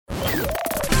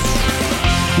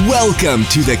Welcome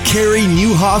to the Carey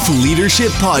Nieuwhof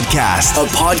Leadership Podcast, a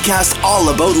podcast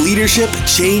all about leadership,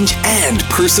 change, and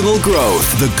personal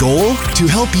growth. The goal? To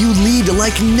help you lead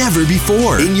like never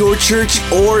before in your church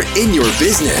or in your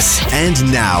business. And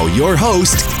now, your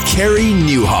host, Carey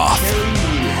Nieuwhof.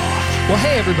 Well,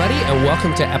 hey, everybody, and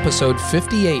welcome to episode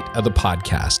 58 of the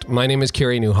podcast. My name is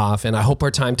Carey Nieuwhof, and I hope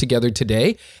our time together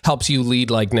today helps you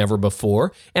lead like never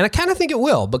before. And I kind of think it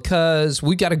will, because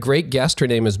we got a great guest. Her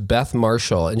name is Beth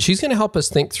Marshall, and she's going to help us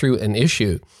think through an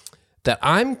issue that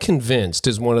I'm convinced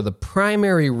is one of the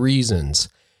primary reasons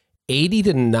 80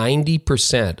 to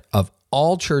 90% of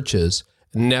all churches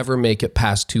never make it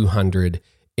past 200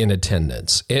 in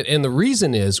attendance. And the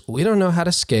reason is we don't know how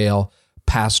to scale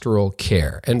pastoral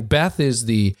care. And Beth is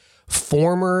the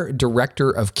former director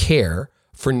of care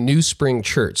for New Spring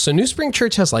Church. So New Spring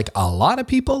Church has like a lot of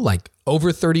people, like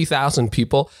over 30,000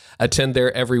 people attend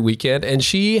there every weekend. And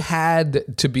she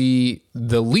had to be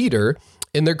the leader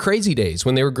in their crazy days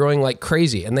when they were growing like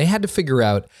crazy. And they had to figure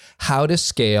out how to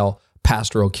scale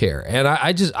pastoral care. And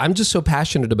I'm just so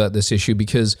passionate about this issue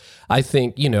because I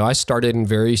think, I started in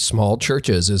very small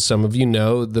churches. As some of you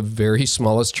know, the very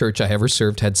smallest church I ever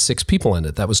served had 6 people in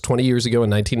it. That was 20 years ago in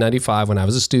 1995 when I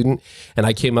was a student, and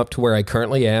I came up to where I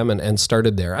currently am and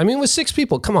started there. I mean, with 6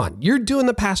 people, come on, you're doing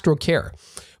the pastoral care.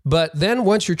 But then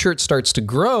once your church starts to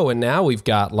grow, and now we've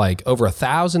got like over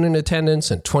 1,000 in attendance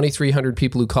and 2,300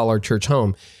 people who call our church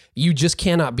home, you just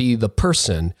cannot be the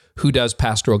person who does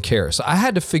pastoral care. So I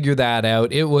had to figure that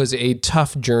out. It was a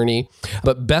tough journey,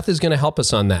 but Beth is going to help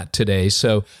us on that today.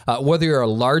 So whether you're a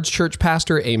large church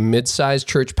pastor, a mid-sized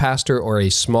church pastor, or a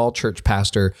small church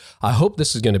pastor, I hope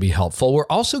this is going to be helpful. We're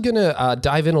also going to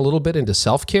dive in a little bit into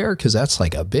self-care because that's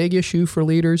like a big issue for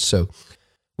leaders. So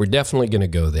we're definitely going to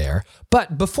go there.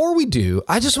 But before we do,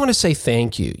 I just want to say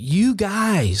thank you. You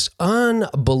guys,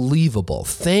 unbelievable.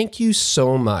 Thank you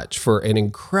so much for an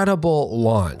incredible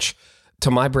launch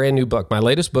to my brand new book. My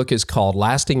latest book is called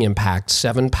Lasting Impact,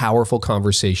 7 Powerful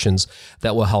Conversations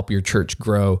That Will Help Your Church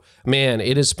Grow. Man,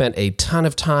 it has spent a ton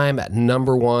of time at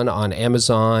 #1 on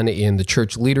Amazon in the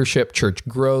church leadership, church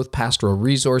growth, pastoral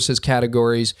resources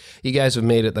categories. You guys have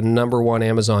made it the #1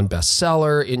 Amazon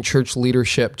bestseller in church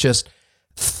leadership. Just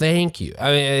thank you.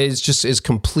 I mean, it's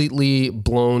completely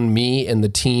blown me and the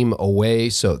team away.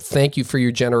 So thank you for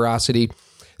your generosity.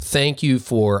 Thank you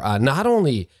for not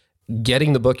only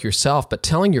getting the book yourself, but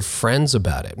telling your friends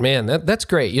about it. Man, that's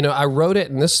great. I wrote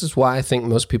it, and this is why I think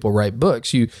most people write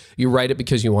books. You write it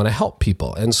because you want to help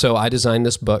people. And so I designed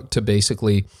this book to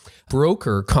basically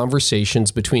broker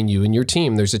conversations between you and your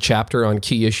team. There's a chapter on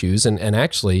key issues, and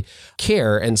actually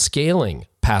care and scaling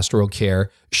pastoral care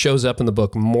shows up in the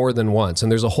book more than once.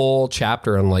 And there's a whole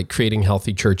chapter on like creating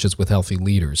healthy churches with healthy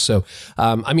leaders. So,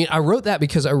 I wrote that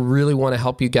because I really want to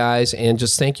help you guys and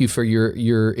just thank you for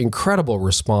your incredible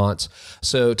response.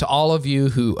 So to all of you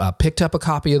who picked up a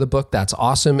copy of the book, that's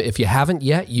awesome. If you haven't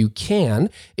yet, you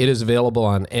can. It is available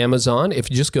on Amazon.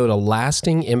 If you just go to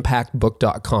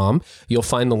lastingimpactbook.com, you'll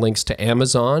find the links to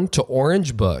Amazon, to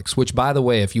Orange Books, which by the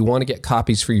way, if you want to get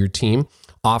copies for your team,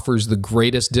 offers the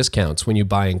greatest discounts when you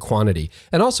buy in quantity.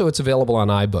 And also it's available on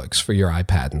iBooks for your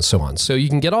iPad and so on. So you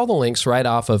can get all the links right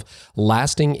off of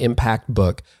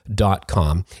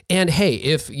lastingimpactbook.com. And hey,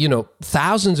 if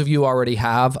thousands of you already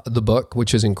have the book,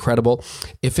 which is incredible,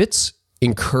 if it's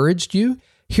encouraged you,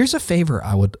 here's a favor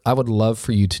I would love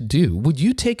for you to do. Would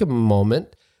you take a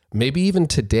moment, maybe even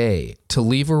today, to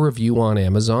leave a review on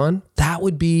Amazon? That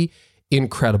would be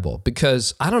incredible,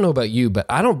 because I don't know about you, but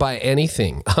I don't buy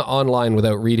anything online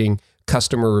without reading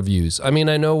customer reviews. I mean,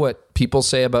 I know what people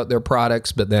say about their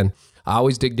products, but then I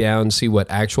always dig down and see what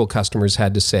actual customers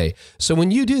had to say. So when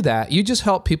you do that, you just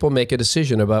help people make a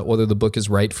decision about whether the book is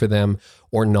right for them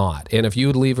or not. And if you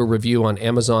would leave a review on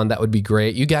Amazon, that would be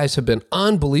great. You guys have been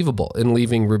unbelievable in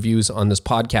leaving reviews on this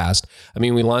podcast. I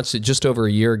mean, we launched it just over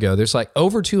a year ago. There's like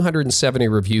over 270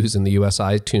 reviews in the US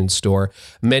iTunes store,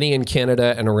 many in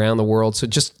Canada and around the world. So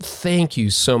just thank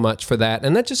you so much for that.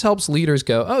 And that just helps leaders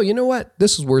go, oh, you know what?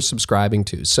 This is worth subscribing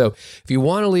to. So if you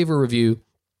want to leave a review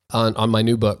on my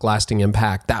new book, Lasting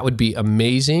Impact, that would be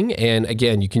amazing. And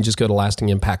again, you can just go to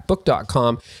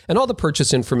lastingimpactbook.com and all the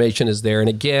purchase information is there. And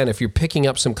again, if you're picking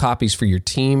up some copies for your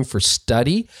team for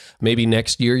study, maybe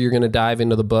next year you're going to dive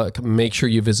into the book, make sure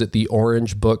you visit the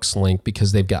Orange Books link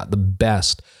because they've got the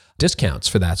best discounts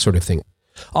for that sort of thing.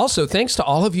 Also, thanks to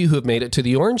all of you who have made it to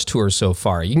the Orange Tour so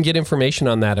far. You can get information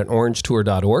on that at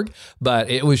orangetour.org, but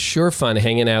it was sure fun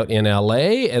hanging out in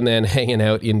LA and then hanging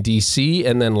out in DC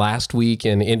and then last week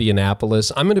in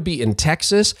Indianapolis. I'm going to be in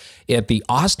Texas at the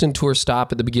Austin Tour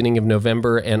stop at the beginning of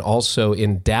November and also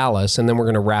in Dallas, and then we're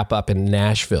going to wrap up in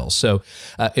Nashville. So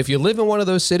if you live in one of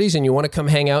those cities and you want to come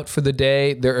hang out for the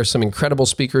day, there are some incredible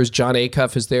speakers. John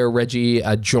Acuff is there, Reggie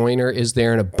Joyner is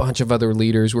there, and a bunch of other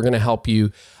leaders. We're going to help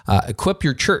you equip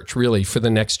your church really for the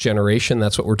next generation.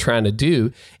 That's what we're trying to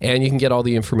do. And you can get all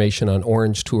the information on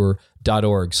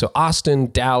orangetour.org. So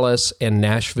Austin, Dallas, and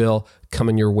Nashville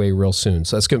coming your way real soon.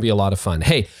 So that's going to be a lot of fun.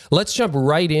 Hey, let's jump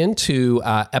right into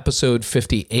episode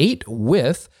 58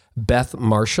 with Beth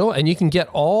Marshall. And you can get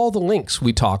all the links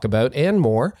we talk about and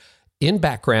more in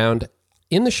background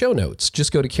in the show notes.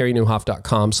 Just go to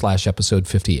carrynewhoff.com/episode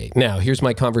 58. Now, here's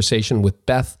my conversation with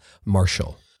Beth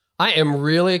Marshall. I am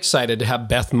really excited to have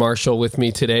Beth Marshall with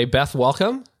me today. Beth,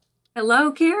 welcome.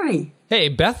 Hello, Carrie. Hey,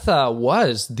 Beth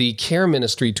was the care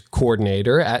ministry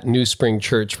coordinator at New Spring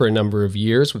Church for a number of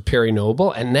years with Perry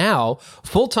Noble, and now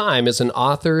full-time as an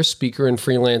author, speaker, and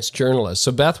freelance journalist.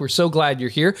 So, Beth, we're so glad you're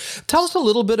here. Tell us a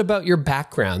little bit about your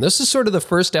background. This is sort of the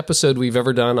first episode we've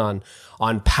ever done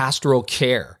on pastoral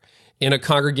care in a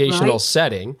congregational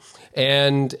setting.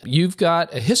 And you've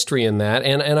got a history in that.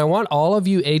 And I want all of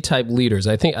you A-type leaders.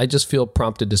 I just feel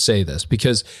prompted to say this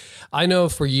because I know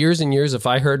for years and years, if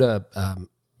I heard a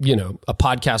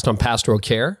podcast on pastoral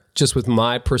care, just with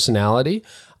my personality,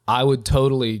 I would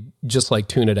totally just like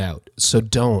tune it out. So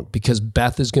don't, because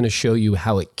Beth is going to show you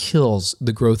how it kills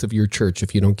the growth of your church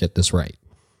if you don't get this right.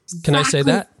 Can I say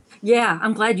that? Yeah,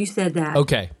 I'm glad you said that.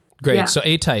 Okay. Great. Yeah. So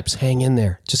A-types, hang in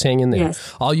there. Just hang in there.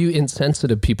 Yes. All you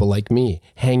insensitive people like me,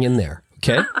 hang in there.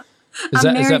 Okay?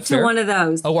 I'm married to one of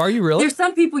those. Oh, are you really? There's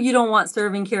some people you don't want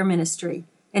serving care ministry.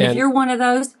 And if you're one of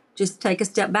those, just take a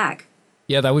step back.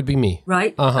 Yeah, that would be me.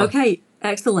 Right? Uh-huh. Okay.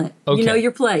 Excellent. Okay. You know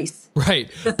your place.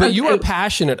 Right. But you are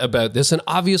passionate about this. And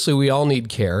obviously we all need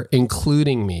care,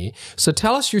 including me. So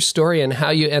tell us your story and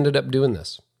how you ended up doing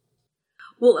this.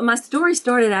 Well, my story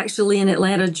started actually in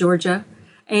Atlanta, Georgia.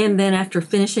 And then after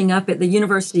finishing up at the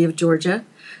University of Georgia,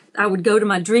 I would go to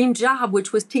my dream job,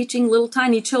 which was teaching little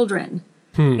tiny children.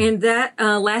 And that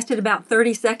lasted about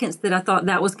 30 seconds that I thought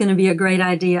that was going to be a great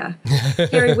idea.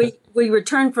 Harry, we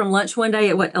returned from lunch one day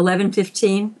at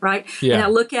 11:15, right? Yeah. And I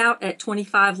look out at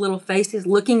 25 little faces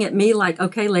looking at me like,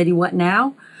 okay, lady, what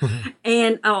now?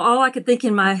 And all I could think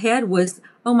in my head was,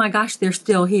 oh my gosh, they're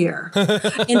still here.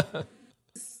 And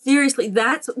seriously,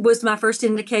 that was my first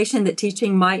indication that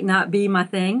teaching might not be my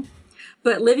thing.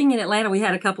 But living in Atlanta, we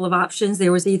had a couple of options.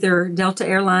 There was either Delta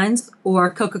Airlines or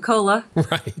Coca-Cola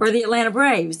or the Atlanta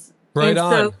Braves. Right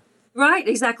on. Right,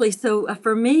 exactly. So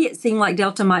for me, it seemed like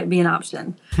Delta might be an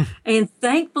option. And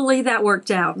thankfully, that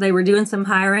worked out. They were doing some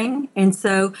hiring. And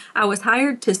so I was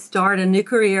hired to start a new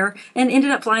career and ended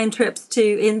up flying trips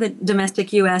in the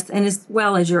domestic U.S. and as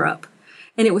well as Europe.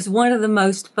 And it was one of the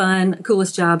most fun,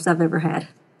 coolest jobs I've ever had.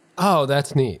 Oh,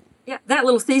 that's neat. Yeah, that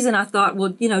little season, I thought,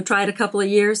 well, try it a couple of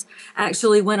years,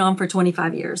 actually went on for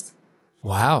 25 years.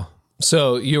 Wow.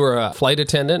 So you were a flight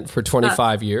attendant for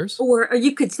 25 years? Or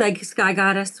you could say Sky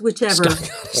Goddess, whichever.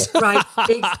 Right.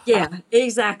 Yeah,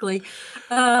 exactly.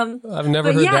 I've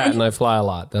never heard that, and I fly a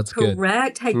lot. That's correct. good.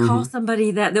 Correct. Hey, call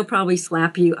somebody that. They'll probably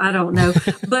slap you. I don't know.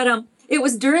 But it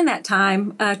was during that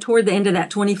time, toward the end of that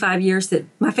 25 years, that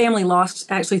my family lost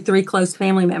actually 3 close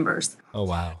family members. Oh,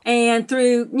 wow. And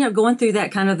through, going through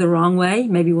that kind of the wrong way,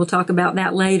 maybe we'll talk about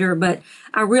that later, but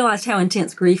I realized how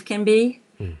intense grief can be.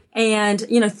 And,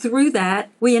 through that,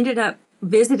 we ended up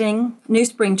visiting New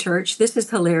Spring Church. This is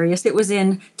hilarious. It was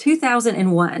in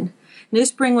 2001. New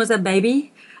Spring was a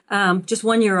baby, just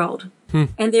 1 year old.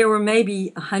 And there were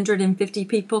maybe 150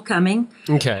 people coming.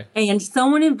 Okay. And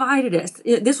someone invited us.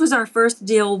 This was our first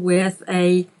deal with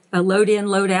a load-in,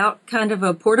 load-out kind of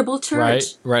a portable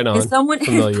church. Right on. And someone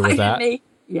familiar with that. Me.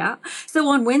 Yeah. So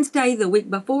on Wednesday, the week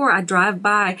before, I drive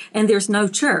by and there's no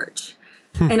church.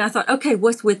 And I thought, okay,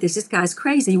 what's with this? This guy's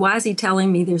crazy. Why is he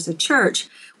telling me there's a church?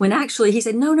 When actually he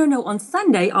said, no. On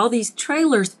Sunday, all these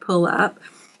trailers pull up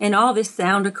and all this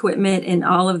sound equipment and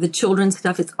all of the children's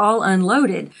stuff, it's all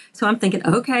unloaded. So I'm thinking,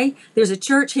 okay, there's a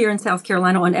church here in South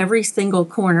Carolina on every single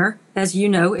corner, as you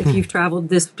know, if you've traveled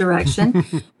this direction.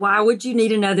 Why would you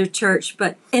need another church?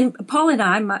 And Paul and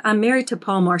I'm married to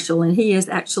Paul Marshall, and he is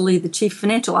actually the chief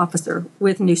financial officer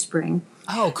with New Spring.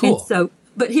 Oh, cool. And so,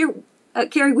 but here,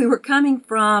 Carrie, we were coming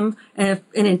from an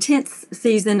intense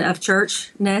season of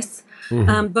churchness.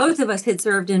 Both of us had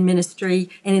served in ministry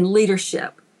and in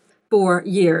leadership for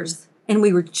years. and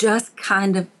we were just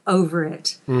kind of over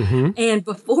it. And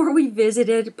before we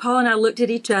visited, Paul and I looked at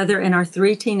each other and our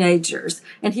 3 teenagers,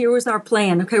 and here was our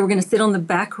plan. Okay, we're going to sit on the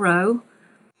back row,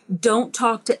 don't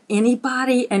talk to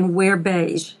anybody, and wear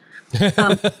beige.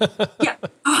 Yeah,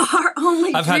 our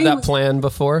only I've had that plan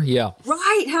before. Yeah.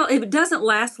 Right. How it doesn't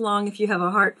last long if you have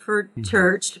a heart for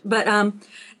church, but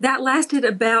that lasted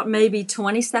about maybe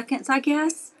 20 seconds, I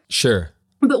guess. Sure.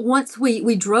 But once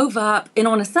we drove up, and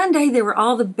on a Sunday, there were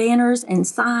all the banners and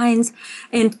signs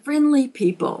and friendly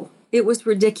people. It was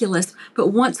ridiculous. But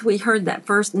once we heard that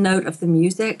first note of the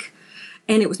music,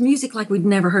 and it was music like we'd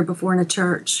never heard before in a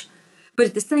church. But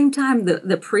at the same time,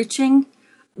 the preaching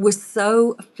was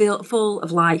so full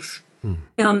of life.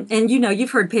 And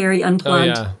you've heard Perry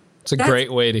Unplugged. Oh, yeah. It's a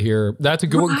great way to hear. That's a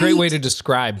great way to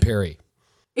describe Perry.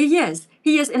 He is.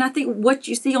 And I think what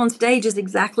you see on stage is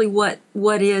exactly what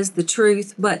is the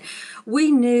truth. But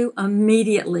we knew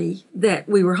immediately that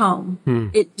we were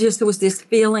home. It just was this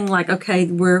feeling like, okay,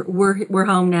 we're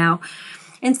home now.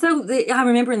 And so I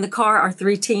remember in the car, our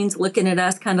 3 teens looking at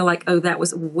us kind of like, oh, that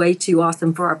was way too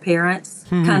awesome for our parents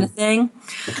kind of thing.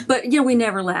 But, we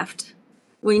never left.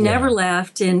 We never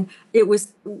left. And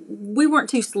we weren't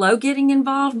too slow getting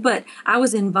involved, but I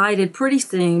was invited pretty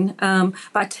soon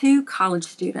by 2 college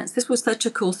students. This was such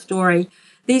a cool story.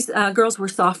 These girls were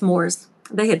sophomores.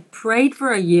 They had prayed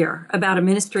for a year about a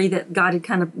ministry that God had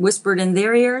kind of whispered in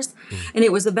their ears. And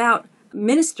it was about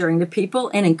ministering to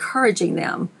people and encouraging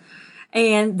them.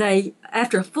 And they,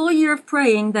 after a full year of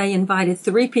praying, they invited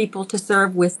 3 people to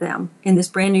serve with them in this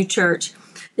brand new church.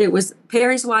 It was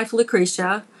Perry's wife,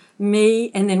 Lucretia,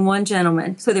 me, and then 1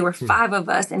 gentleman. So there were 5 of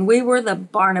us, and we were the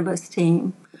Barnabas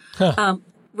team.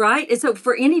 Right? And so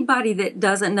for anybody that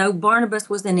doesn't know, Barnabas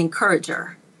was an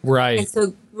encourager. Right. And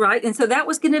so that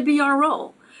was going to be our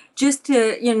role. Just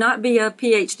to, not be a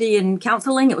PhD in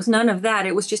counseling. It was none of that.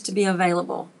 It was just to be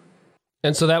available.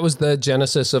 And so that was the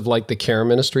genesis of like the care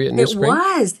ministry at New Spring?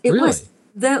 It was.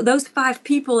 Those 5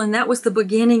 people, and that was the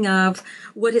beginning of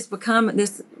what has become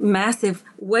this massive,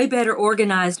 way better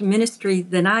organized ministry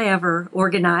than I ever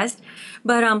organized.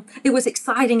 But it was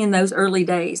exciting in those early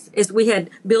days, as we had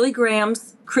Billy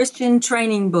Graham's Christian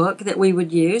training book that we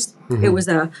would use. It was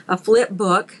a flip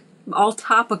book, all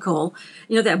topical.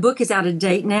 That book is out of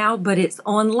date now, but it's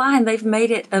online. They've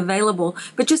made it available.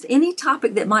 But just any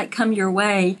topic that might come your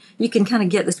way, you can kind of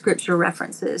get the scripture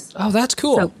references. Oh, that's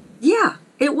cool. So, yeah,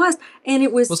 it was. And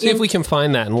it was. We'll see if we can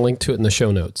find that and link to it in the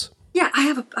show notes. Yeah,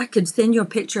 I could send you a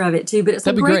picture of it too, but it's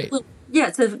That'd a great.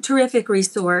 It's a terrific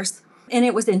resource. And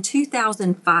it was in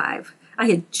 2005. I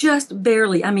had just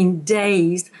barely,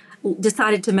 days,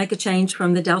 decided to make a change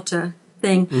from the Delta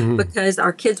thing because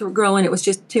our kids were growing. It was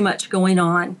just too much going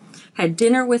on. Had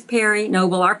dinner with Perry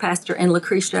Noble, our pastor, and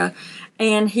Lucretia,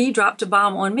 and he dropped a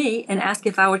bomb on me and asked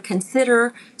if I would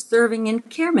consider serving in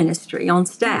care ministry on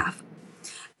staff.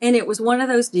 And it was one of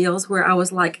those deals where I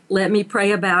was like, let me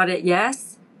pray about it,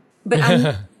 yes.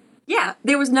 But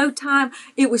there was no time.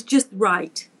 It was just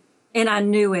right. And I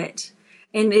knew it.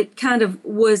 And it kind of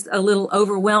was a little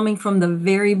overwhelming from the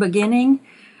very beginning.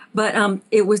 But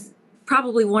it was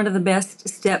probably one of the best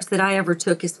steps that I ever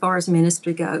took as far as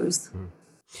ministry goes.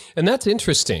 And that's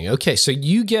interesting. Okay, so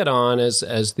you get on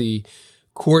as the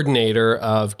coordinator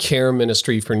of care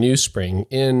ministry for New Spring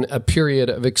in a period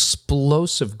of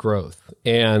explosive growth.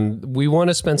 And we want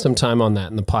to spend some time on that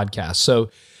in the podcast. So,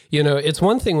 it's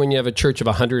one thing when you have a church of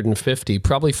 150,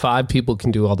 probably 5 people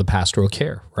can do all the pastoral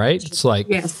care, right? It's like,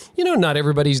 not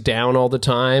everybody's down all the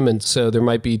time. And so there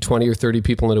might be 20 or 30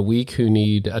 people in a week who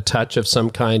need a touch of some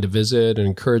kind, a visit, an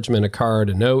encouragement, a card,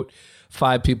 a note.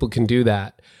 5 people can do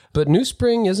that. But New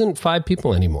Spring isn't 5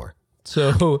 people anymore.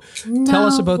 So tell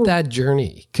us about that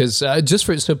journey. Because just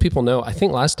so people know, I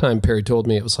think last time Perry told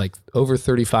me it was like over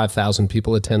 35,000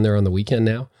 people attend there on the weekend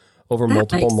now. Over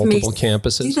multiple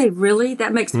campuses. Do they really?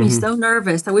 That makes me so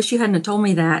nervous. I wish you hadn't have told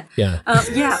me that. Yeah.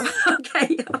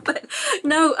 Okay. But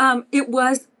no, it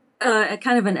was a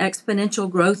kind of an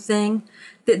exponential growth thing.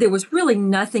 That there was really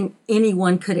nothing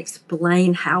anyone could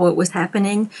explain how it was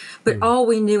happening. But all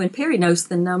we knew, and Perry knows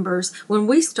the numbers, when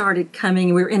we started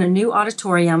coming, we were in a new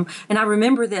auditorium. And I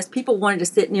remember this, people wanted to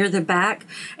sit near the back.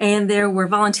 And there were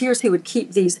volunteers who would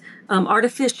keep these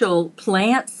artificial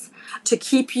plants to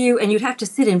keep you, and you'd have to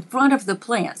sit in front of the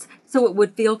plants so it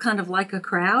would feel kind of like a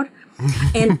crowd.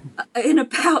 And in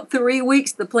about 3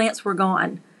 weeks, the plants were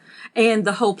gone and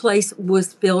the whole place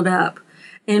was filled up.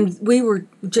 And we were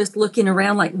just looking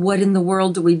around like, what in the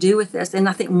world do we do with this? And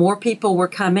I think more people were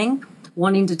coming,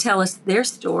 wanting to tell us their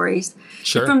stories.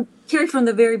 Sure. From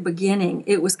the very beginning,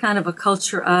 it was kind of a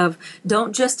culture of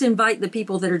don't just invite the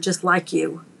people that are just like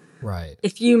you. Right.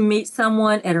 If you meet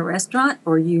someone at a restaurant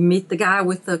or you meet the guy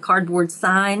with the cardboard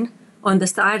sign on the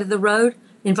side of the road,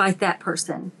 invite that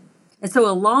person. And so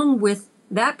along with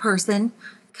that person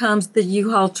comes the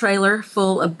U-Haul trailer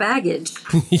full of baggage.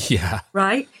 Yeah.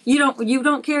 Right? You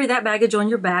don't carry that baggage on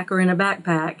your back or in a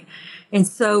backpack. And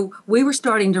so we were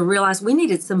starting to realize we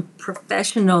needed some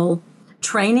professional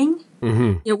training.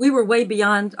 We were way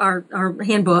beyond our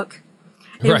handbook.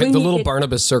 Right. The little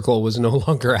Barnabas circle was no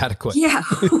longer adequate. Yeah,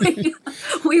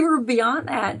 we were beyond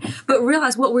that, but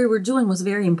realized what we were doing was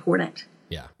very important.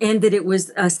 Yeah. And that it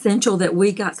was essential that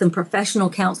we got some professional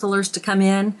counselors to come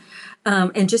in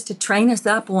and just to train us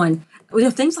up on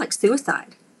things like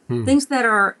suicide, things that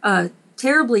are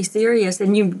terribly serious,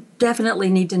 and you definitely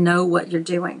need to know what you're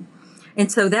doing.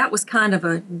 And so that was kind of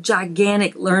a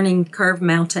gigantic learning curve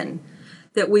mountain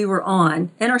that we were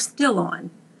on and are still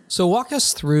on. So walk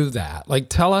us through that. Like,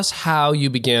 tell us how you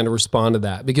began to respond to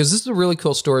that, because this is a really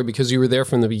cool story because you were there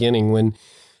from the beginning when,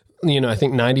 I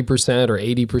think 90% or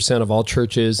 80% of all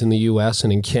churches in the U.S.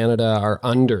 and in Canada are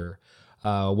under,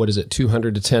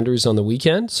 200 attenders on the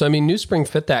weekend. So, New Spring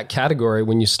fit that category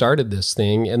when you started this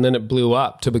thing, and then it blew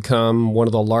up to become one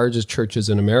of the largest churches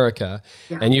in America.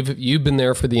 Yeah. And you've been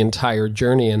there for the entire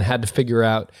journey and had to figure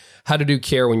out how to do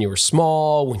care when you were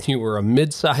small, when you were a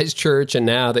mid-sized church, and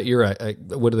now that you're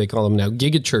what do they call them now?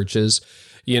 Giga churches.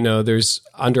 There's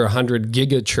under 100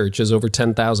 giga churches, over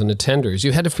 10,000 attenders.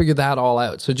 You had to figure that all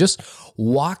out. So just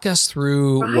walk us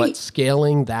through what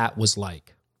scaling that was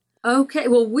like. Okay.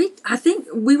 Well, I think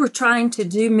we were trying to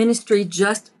do ministry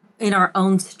just in our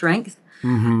own strength.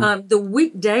 The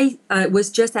weekday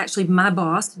was just actually my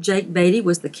boss, Jake Beatty,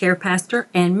 was the care pastor,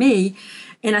 and me.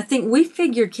 And I think we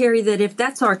figured, Carrie, that if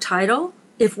that's our title,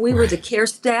 if we were the care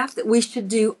staff, that we should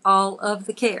do all of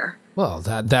the care. Well,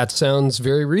 that sounds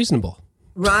very reasonable.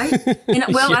 Right? And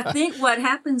I think what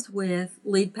happens with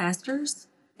lead pastors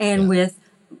and with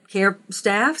care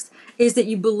staffs is that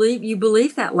you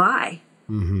believe that lie.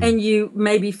 And you,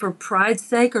 maybe for pride's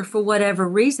sake or for whatever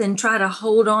reason, try to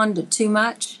hold on to too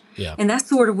much. Yeah. And that's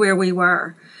sort of where we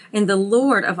were. And the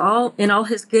Lord in all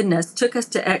his goodness took us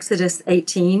to Exodus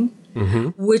 18,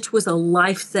 which was a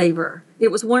lifesaver.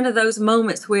 It was one of those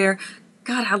moments where,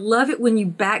 God, I love it when you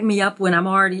back me up when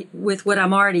with what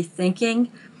I'm already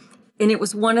thinking. And it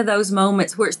was one of those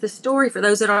moments where it's the story, for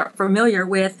those that aren't familiar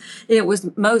with, and it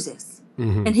was Moses.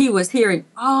 And he was hearing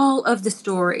all of the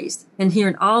stories and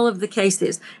hearing all of the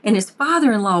cases. And his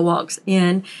father-in-law walks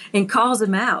in and calls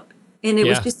him out. And it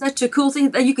was just such a cool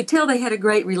thing that you could tell they had a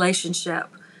great relationship.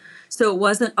 So it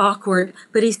wasn't awkward.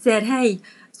 But he said, hey,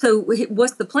 so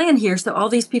what's the plan here? So all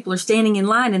these people are standing in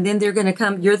line, and then they're going to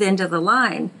come, you're the end of the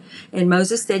line. And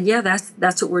Moses said, yeah,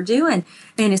 that's what we're doing.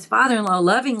 And his father-in-law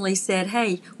lovingly said,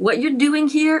 hey, what you're doing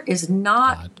here is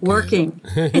not working.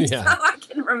 And so I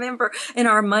can remember in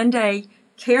our Monday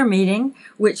care meeting,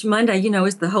 which Monday,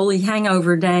 is the holy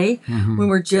hangover day, when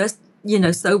we're just,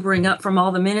 sobering up from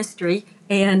all the ministry,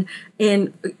 and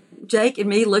Jake and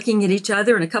me looking at each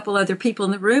other and a couple other people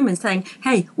in the room and saying,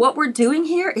 hey, what we're doing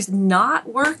here is not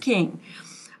working.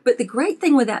 But the great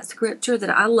thing with that scripture that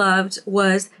I loved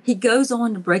was he goes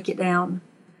on to break it down.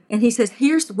 And he says,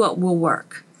 here's what will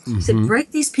work. He said,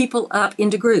 break these people up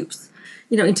into groups,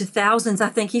 into thousands. I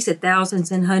think he said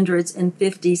thousands and hundreds and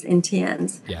 50s and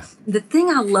 10s. Yeah. The thing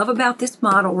I love about this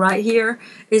model right here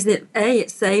is that,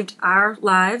 it saved our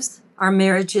lives, our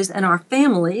marriages, and our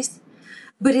families,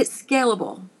 but it's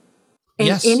scalable.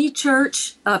 And any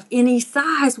church of any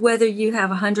size, whether you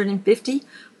have 150,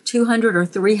 200, or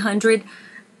 300,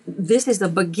 this is a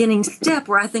beginning step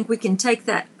where I think we can take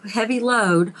that heavy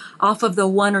load off of the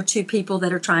one or two people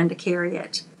that are trying to carry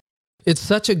it. It's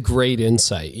such a great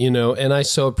insight, and I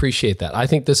so appreciate that. I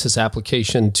think this is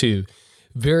application to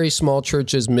very small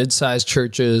churches, mid-sized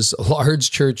churches,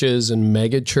 large churches, and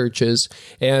mega churches.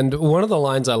 And one of the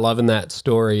lines I love in that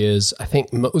story is, I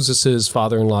think Moses'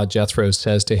 father-in-law Jethro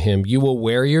says to him, you will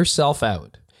wear yourself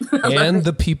out, and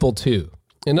the people too.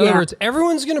 In other words,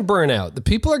 everyone's going to burn out. The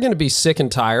people are going to be sick and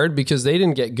tired because they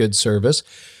didn't get good service.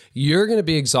 You're going to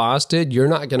be exhausted. You're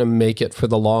not going to make it for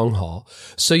the long haul.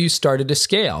 So you started to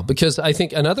scale, because I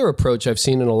think another approach I've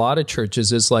seen in a lot of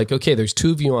churches is like, okay, there's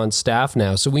 2 of you on staff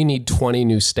now, so we need 20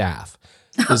 new staff.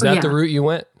 Is that the route you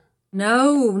went?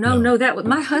 No. That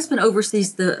my husband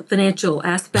oversees the financial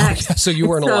aspects. So you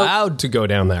weren't allowed to go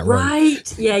down that road.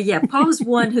 Right. Yeah. Paul's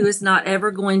one who is not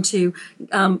ever going to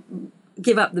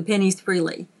give up the pennies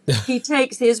freely. He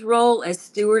takes his role as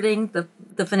stewarding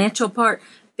the financial part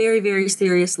very, very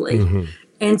seriously.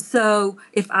 And so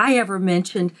if I ever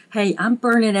mentioned, hey, I'm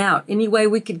burning out, any way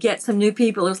we could get some new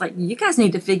people, it was like, you guys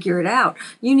need to figure it out.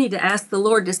 You need to ask the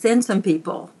Lord to send some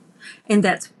people. And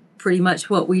that's pretty much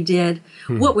what we did.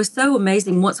 What was so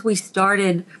amazing, once we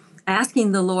started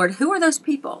asking the Lord, who are those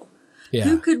people? Yeah.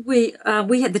 Who could we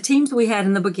had the teams we had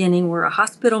in the beginning were a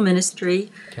hospital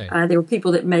ministry. Okay. There were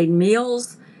people that made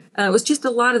meals. It was just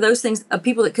a lot of those things,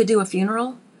 people that could do a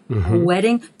funeral, a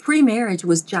wedding. Pre-marriage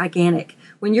was gigantic.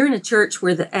 When you're in a church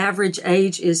where the average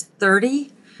age is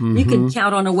 30, you can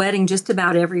count on a wedding just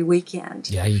about every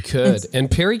weekend. Yeah, you could. And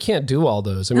Perry can't do all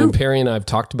those. I mean, Perry and I have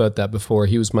talked about that before.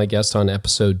 He was my guest on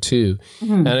episode 2.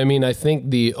 And I mean, I think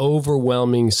the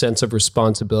overwhelming sense of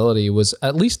responsibility was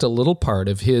at least a little part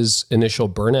of his initial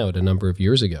burnout a number of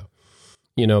years ago,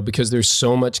 because there's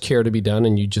so much care to be done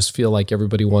and you just feel like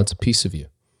everybody wants a piece of you.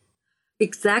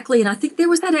 Exactly. And I think there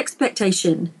was that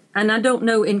expectation. And I don't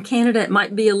know, in Canada, it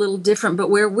might be a little different, but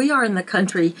where we are in the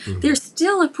country, there's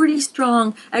still a pretty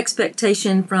strong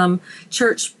expectation from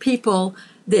church people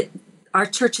that our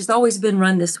church has always been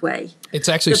run this way. It's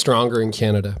actually stronger in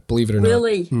Canada, believe it or not.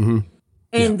 Really?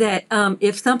 And that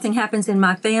if something happens in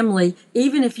my family,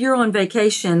 even if you're on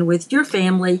vacation with your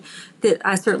family, that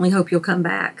I certainly hope you'll come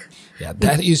back. Yeah,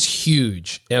 that is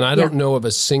huge. And I don't know of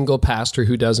a single pastor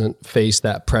who doesn't face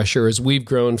that pressure. As we've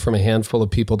grown from a handful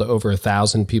of people to over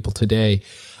 1,000 people today,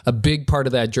 a big part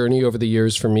of that journey over the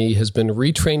years for me has been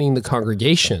retraining the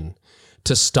congregation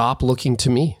to stop looking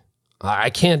to me. I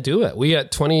can't do it. We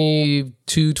got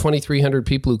 2,300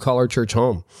 people who call our church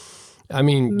home. I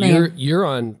mean, you're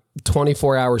on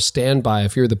 24-hour standby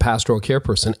if you're the pastoral care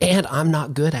person, and I'm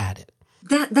not good at it.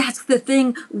 That's the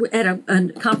thing. At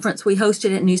a conference we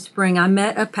hosted at New Spring, I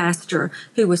met a pastor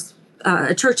who was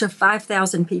a church of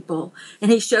 5,000 people,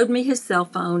 and he showed me his cell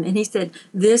phone, and he said,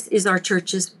 "This is our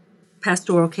church's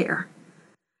pastoral care."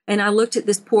 And I looked at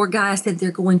this poor guy. I said,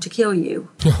 "They're going to kill you."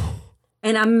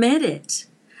 And I meant it.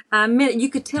 You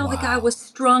could tell the guy was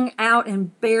strung out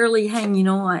and barely hanging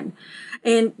on.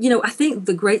 And, I think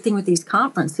the great thing with these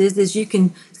conferences is you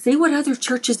can see what other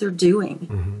churches are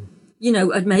doing.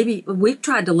 Maybe we've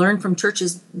tried to learn from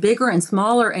churches bigger and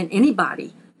smaller and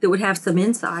anybody that would have some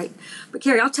insight. But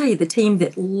Carrie, I'll tell you the team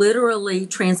that literally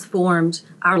transformed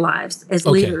our lives as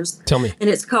leaders. Tell me. And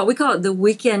we call it the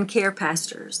Weekend Care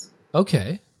Pastors.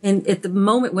 Okay. And at the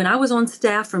moment when I was on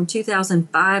staff from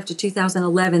 2005 to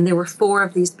 2011, there were 4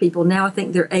 of these people. Now I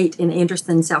think there are 8 in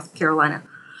Anderson, South Carolina.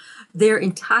 Their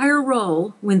entire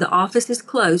role when the office is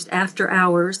closed after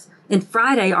hours, and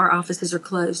Friday our offices are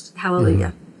closed.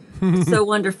 Hallelujah. So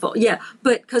wonderful. Yeah,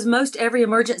 but because most every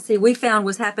emergency we found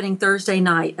was happening Thursday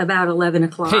night about 11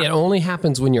 o'clock. Hey, it only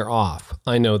happens when you're off.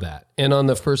 I know that. And on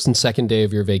the first and second day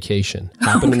of your vacation.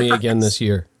 Happened to me again this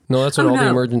year. No, that's when the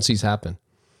emergencies happen.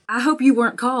 I hope you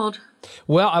weren't called.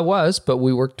 Well, I was, but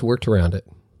we worked around it.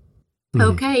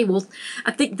 Okay, well,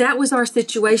 I think that was our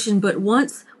situation. But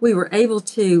once we were able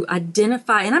to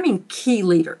identify, and I mean key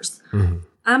leaders,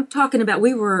 I'm talking about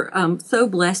we were so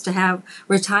blessed to have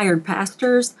retired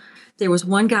pastors. There was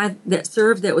one guy that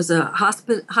served that was a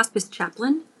hospice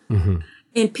chaplain,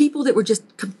 and people that were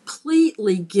just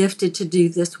completely gifted to do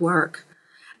this work.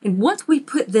 And once we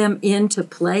put them into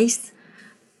place,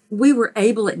 we were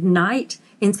able at night,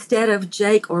 instead of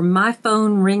Jake or my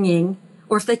phone ringing,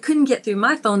 or if they couldn't get through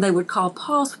my phone, they would call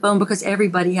Paul's phone because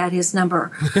everybody had his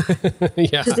number.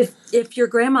 Yeah. Because if your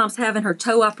grandma's having her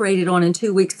toe operated on in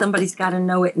 2 weeks, somebody's got to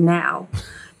know it now.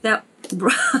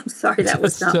 I'm sorry, that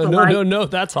was not polite. No,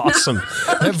 that's awesome.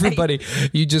 No, okay. Everybody,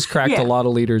 you just cracked a lot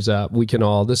of leaders up.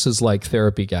 This is like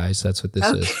therapy, guys. That's what this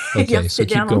is. Okay, so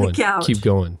keep going. Keep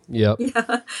going. Yep.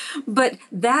 Yeah. But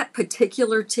that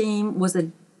particular team was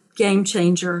a game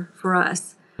changer for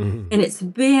us. And it's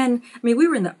been, we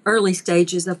were in the early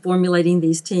stages of formulating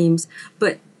these teams,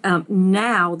 but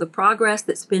now the progress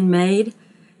that's been made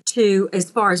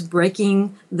as far as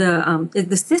breaking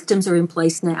the systems are in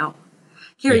place now.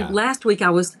 Carrie, last week I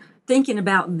was thinking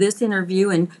about this interview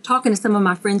and talking to some of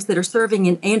my friends that are serving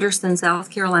in Anderson,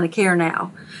 South Carolina Care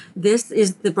now. This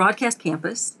is the broadcast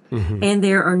campus, and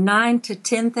there are 9,000 to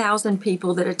 10,000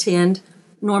 people that attend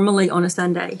normally on a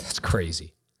Sunday. That's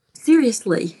crazy.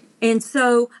 Seriously. And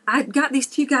so I got these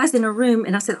 2 guys in a room,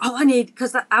 and I said, all I need,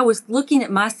 because I was looking at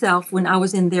myself when I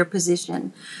was in their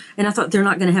position, and I thought they're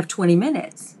not going to have 20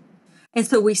 minutes. And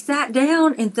so we sat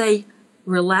down, and they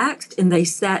relaxed, and they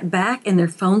sat back, and their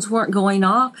phones weren't going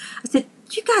off. I said,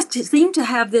 you guys seem to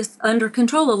have this under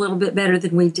control a little bit better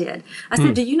than we did. I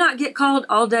said, do you not get called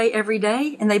all day, every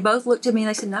day? And they both looked at me, and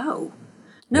they said, no,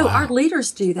 our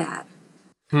leaders do that.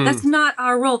 That's not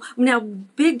our role. Now,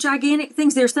 big, gigantic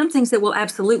things, there's some things that will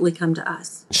absolutely come to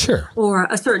us. Sure. Or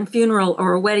a certain funeral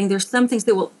or a wedding, there's some things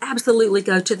that will absolutely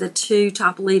go to the 2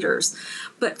 top leaders.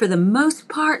 But for the most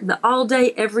part, the all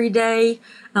day, every day,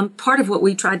 part of what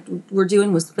we're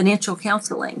doing was financial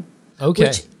counseling. Okay.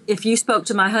 Which, if you spoke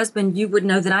to my husband, you would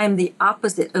know that I am the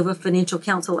opposite of a financial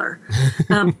counselor.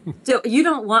 So you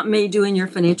don't want me doing your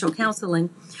financial counseling.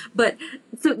 But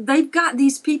so they've got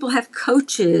these people have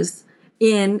coaches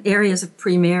in areas of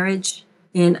pre-marriage,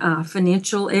 in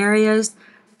financial areas,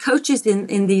 coaches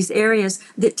in these areas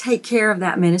that take care of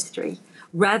that ministry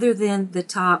rather than the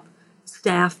top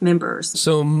staff members.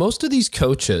 So most of these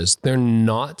coaches, they're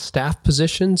not staff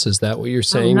positions. Is that what you're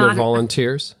saying? They're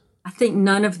volunteers? I think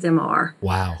none of them are.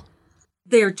 Wow.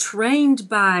 They're trained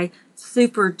by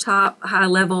super top high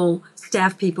level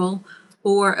staff people,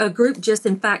 or a group just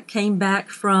in fact came back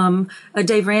from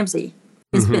Dave Ramsey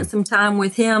and spent some time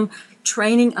with him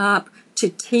training up to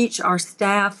teach our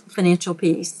staff financial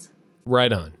peace.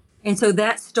 Right on. And so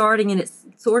that's starting, and it's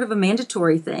sort of a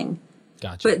mandatory thing.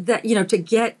 Gotcha. But that, to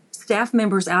get staff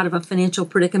members out of a financial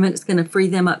predicament, it's going to free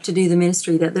them up to do the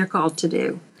ministry that they're called to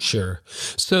do. Sure.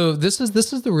 So this is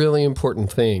the really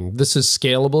important thing. This is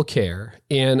scalable care.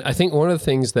 And I think one of the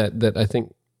things that I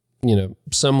think,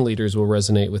 some leaders will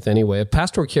resonate with anyway,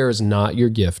 pastoral care is not your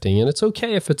gifting, and it's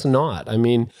okay if it's not. I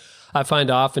mean, I find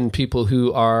often people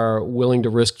who are willing to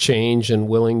risk change and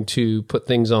willing to put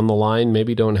things on the line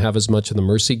maybe don't have as much of the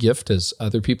mercy gift as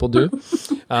other people do.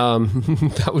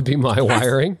 That would be my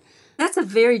wiring. That's a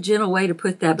very gentle way to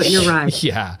put that, but you're right.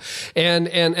 Yeah.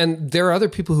 And there are other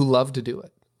people who love to do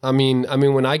it. I mean,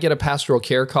 when I get a pastoral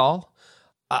care call,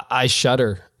 I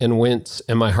shudder and wince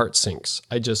and my heart sinks.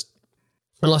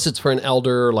 Unless it's for an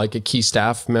elder, like a key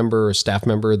staff member or staff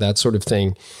member, that sort of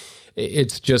thing,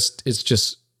 it's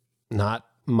just not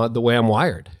the way I'm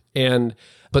wired.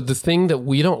 But the thing that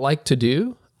we don't like to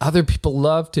do, other people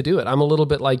love to do it. I'm a little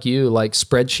bit like you, like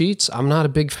spreadsheets. I'm not a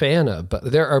big fan of,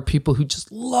 but there are people who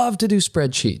just love to do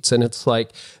spreadsheets. And it's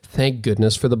like, thank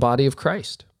goodness for the body of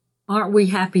Christ. Aren't we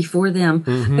happy for them?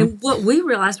 And what we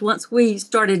realized once we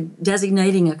started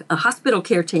designating a hospital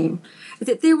care team is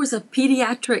that there was a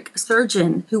pediatric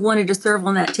surgeon who wanted to serve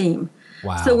on that team.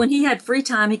 Wow. So when he had free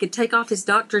time, he could take off his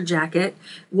doctor jacket,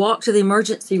 walk to the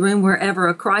emergency room wherever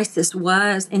a crisis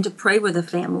was, and to pray with a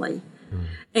family.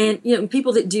 And,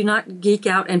 people that do not geek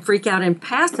out and freak out and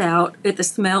pass out at the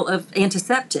smell of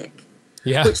antiseptic.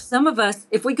 Yeah. Which some of us,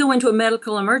 if we go into a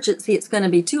medical emergency, it's going to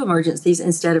be 2 emergencies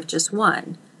instead of just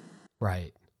 1.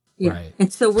 Right. Yeah. Right.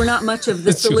 And so we're not much of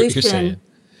the solution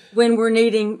when we're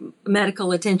needing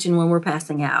medical attention when we're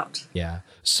passing out. Yeah.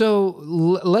 So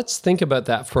let's think about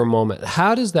that for a moment.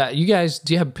 How does that,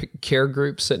 do you have care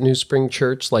groups at New Spring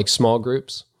Church, like small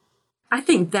groups? I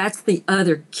think that's the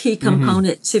other key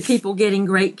component to people getting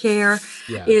great care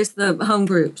is the home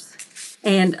groups.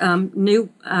 And new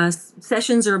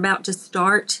sessions are about to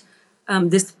start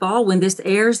this fall. When this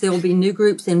airs, there will be new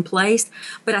groups in place.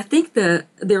 But I think they're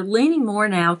leaning more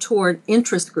now toward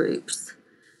interest groups.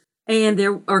 And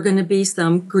there are going to be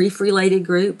some grief-related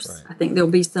groups. Right. I think there'll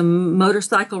be some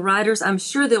motorcycle riders. I'm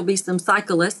sure there'll be some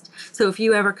cyclists. So if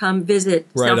you ever come visit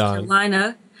South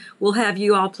Carolina, we'll have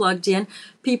you all plugged in.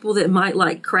 People that might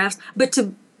like crafts. But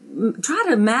to try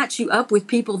to match you up with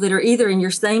people that are either in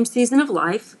your same season of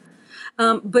life,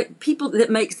 but people that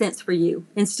make sense for you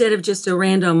instead of just a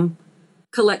random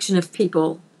collection of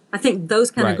people. I think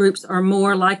those kind of groups are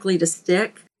more likely to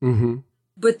stick.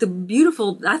 But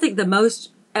I think the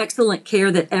most excellent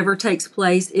care that ever takes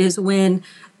place is when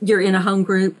you're in a home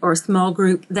group or a small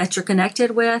group that you're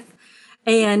connected with.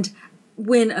 And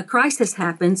when a crisis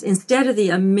happens, instead of the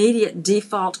immediate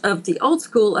default of the old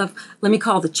school of, let me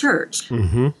call the church,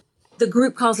 the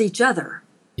group calls each other.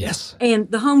 Yes.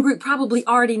 And the home group probably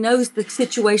already knows the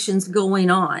situation's going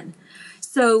on.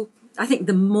 So I think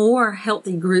the more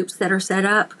healthy groups that are set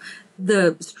up,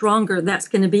 the stronger that's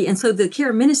going to be. And so the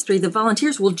care ministry, the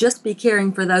volunteers will just be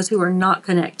caring for those who are not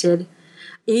connected,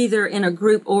 either in a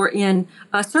group or in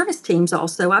service teams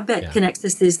also. I bet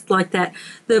Connexus is like that.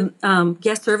 The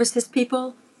guest services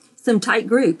people, some tight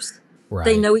groups. Right.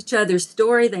 They know each other's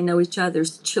story. They know each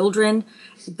other's children.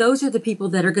 Those are the people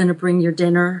that are going to bring your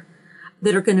dinner,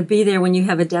 that are going to be there when you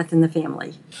have a death in the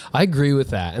family. I agree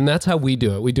with that. And that's how we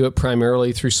do it. We do it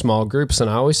primarily through small groups. And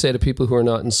I always say to people who are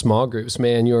not in small groups,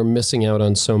 man, you're missing out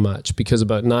on so much, because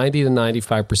about 90 to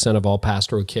 95% of all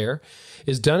pastoral care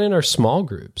is done in our small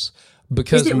groups.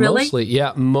 Because mostly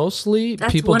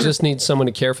That's people wonderful. Just need someone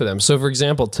to care for them. So, for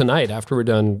example, tonight, after we're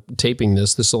done taping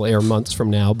this will air months from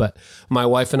now, but my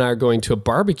wife and I are going to a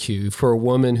barbecue for a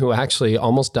woman who actually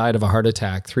almost died of a heart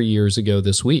attack 3 years ago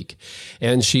this week.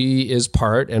 And she is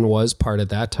part and was part at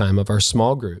that time of our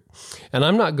small group. And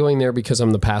I'm not going there because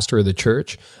I'm the pastor of the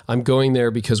church. I'm going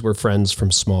there because we're friends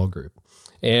from small group.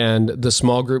 And the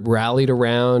small group rallied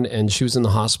around, and she was in the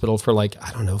hospital for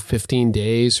 15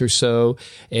 days or so.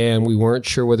 And we weren't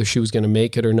sure whether she was going to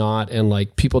make it or not.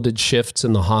 And people did shifts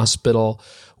in the hospital.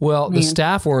 Well, the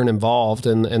staff weren't involved.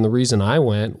 And the reason I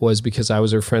went was because I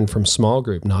was her friend from small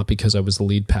group, not because I was the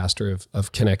lead pastor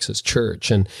of Connexus Church.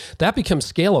 And that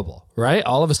becomes scalable, right?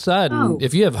 All of a sudden,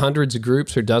 if you have hundreds of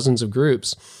groups or dozens of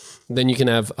groups, then you can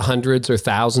have hundreds or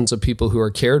thousands of people who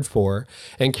are cared for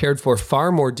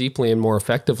far more deeply and more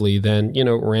effectively than,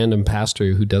 random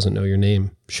pastor who doesn't know your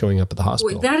name showing up at the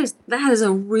hospital. Well, that is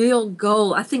a real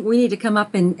goal. I think we need to come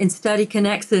up and study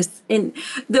Connexus. And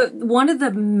one of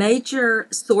the major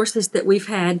sources that we've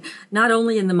had, not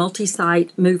only in the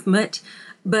multi-site movement,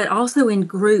 but also in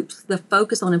groups, the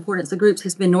focus on importance of groups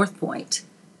has been North Point.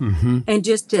 Mm-hmm. And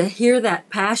just to hear that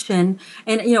passion,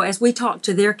 and as we talk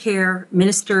to their care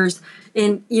ministers,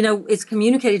 and it's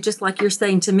communicated just like you're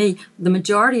saying to me, the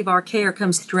majority of our care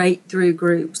comes straight through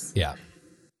groups. Yeah.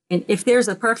 And if there's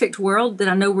a perfect world that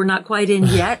I know we're not quite in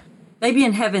yet, maybe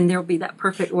in heaven there'll be that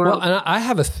perfect world. Well, and I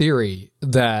have a theory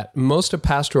that most of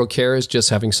pastoral care is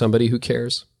just having somebody who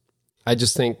cares. I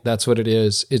just think that's what it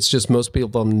is. It's just most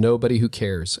people have nobody who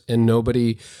cares and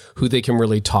nobody who they can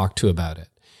really talk to about it.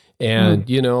 And,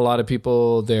 a lot of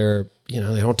people, they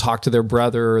don't talk to their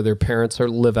brother or their parents or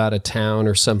live out of town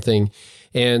or something.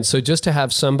 And so just to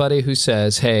have somebody who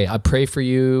says, hey, I pray for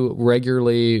you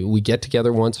regularly. We get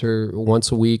together once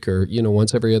a week or,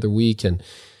 once every other week. And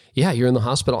yeah, you're in the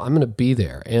hospital, I'm going to be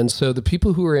there. And so the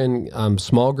people who are in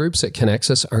small groups at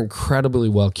Connexus are incredibly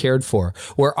well cared for.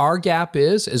 Where our gap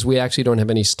is we actually don't have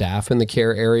any staff in the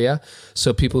care area.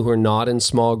 So people who are not in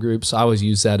small groups, I always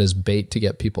use that as bait to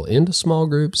get people into small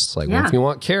groups. It's like, well, if you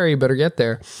want care, you better get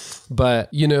there. But,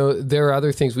 there are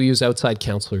other things. We use outside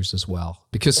counselors as well.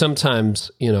 Because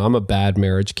sometimes, I'm a bad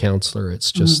marriage counselor.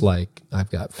 It's just like, I've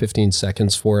got 15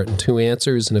 seconds for it and 2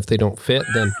 answers. And if they don't fit,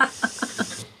 then...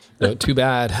 No, too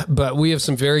bad. But we have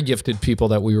some very gifted people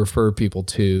that we refer people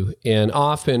to. And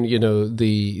often,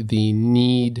 the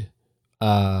need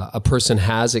a person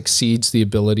has exceeds the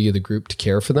ability of the group to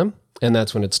care for them. And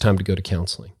that's when it's time to go to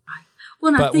counseling.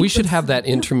 Well, but we should have that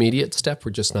intermediate step.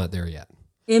 We're just not there yet.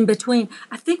 In between,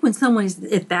 I think when someone is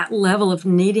at that level of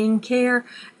needing care,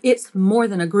 it's more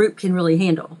than a group can really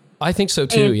handle. I think so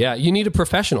too. Yeah. You need a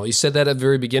professional. You said that at the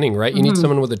very beginning, right? You need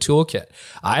someone with a toolkit.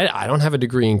 I don't have a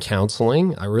degree in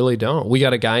counseling. I really don't. We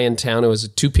got a guy in town who has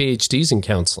 2 PhDs in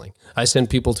counseling. I send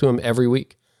people to him every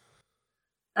week.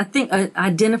 I think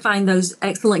identifying those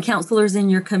excellent counselors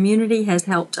in your community has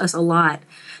helped us a lot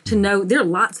to know there are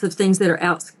lots of things that are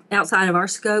outside of our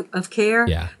scope of care,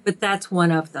 but that's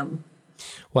one of them.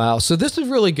 Wow. So this is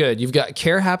really good. You've got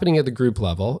care happening at the group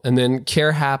level and then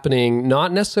care happening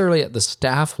not necessarily at the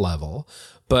staff level,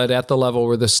 but at the level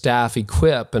where the staff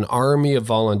equip an army of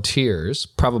volunteers,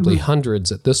 probably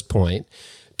hundreds at this point,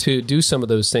 to do some of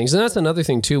those things. And that's another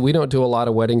thing too. We don't do a lot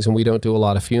of weddings and we don't do a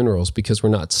lot of funerals because we're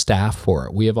not staff for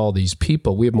it. We have all these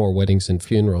people. We have more weddings than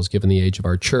funerals given the age of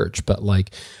our church. But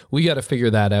we got to figure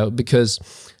that out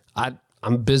because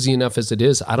I'm busy enough as it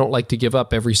is. I don't like to give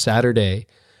up every Saturday,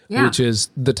 which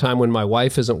is the time when my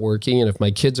wife isn't working. And if my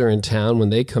kids are in town, when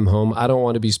they come home, I don't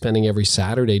want to be spending every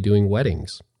Saturday doing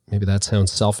weddings. Maybe that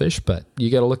sounds selfish, but you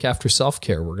got to look after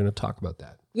self-care. We're going to talk about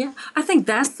that. Yeah, I think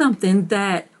that's something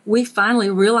that we finally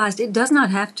realized. It does not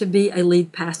have to be a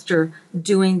lead pastor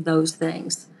doing those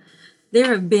things. There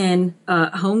have been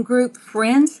home group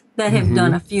friends that have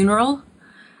done a funeral.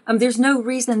 There's no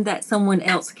reason that someone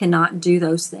else cannot do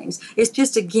those things. It's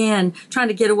just, again, trying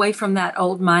to get away from that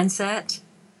old mindset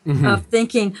of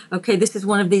thinking, okay, this is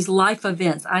one of these life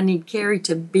events. I need Carrie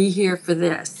to be here for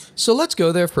this. So let's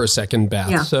go there for a second,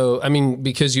 Beth. Yeah. So,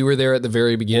 because you were there at the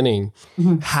very beginning,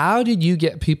 how did you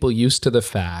get people used to the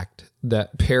fact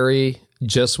that Perry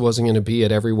just wasn't going to be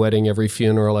at every wedding, every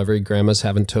funeral, every grandma's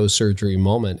having toe surgery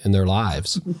moment in their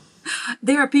lives?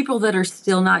 There are people that are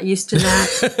still not used to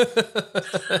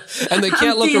that. And they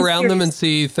can't look around them and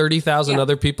see 30,000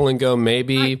 other people and go,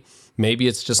 maybe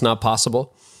it's just not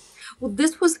possible. Well,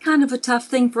 this was kind of a tough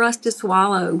thing for us to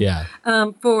swallow. Yeah.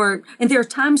 And there are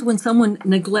times when someone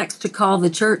neglects to call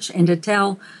the church and to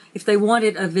tell if they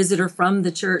wanted a visitor from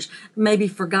the church, maybe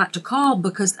forgot to call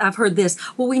because I've heard this.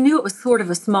 Well, we knew it was sort of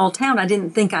a small town. I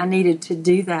didn't think I needed to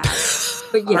do that.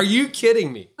 But Are you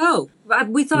kidding me? Oh,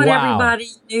 we thought everybody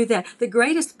knew that. The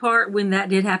greatest part when that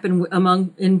did happen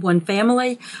in one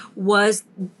family was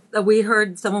we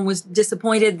heard someone was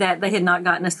disappointed that they had not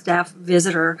gotten a staff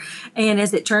visitor. And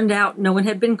as it turned out, no one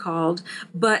had been called.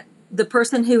 But the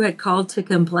person who had called to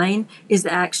complain is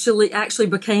actually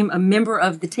became a member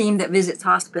of the team that visits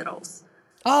hospitals.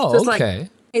 Oh, so okay.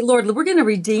 Hey, Lord, we're going to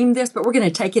redeem this, but we're going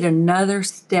to take it another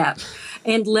step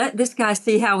and let this guy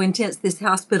see how intense this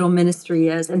hospital ministry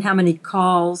is and how many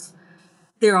calls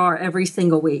there are every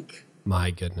single week.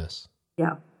 My goodness.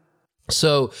 Yeah.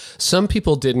 So some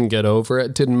people didn't get over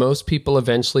it. Did most people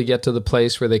eventually get to the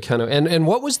place where they kind of, and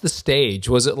what was the stage?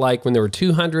 Was it like when there were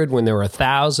 200, when there were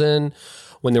 1,000,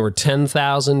 when there were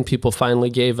 10,000, people finally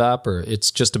gave up, or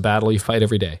it's just a battle you fight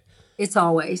every day? It's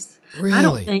always.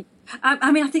 Really?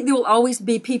 I think there will always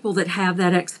be people that have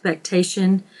that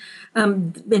expectation.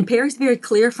 And Perry's very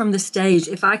clear from the stage.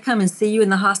 If I come and see you in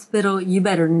the hospital, you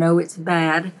better know it's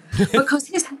bad.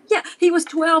 Because he was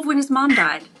 12 when his mom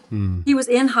died. He was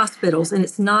in hospitals, and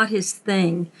it's not his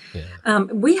thing. Yeah.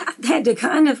 We had to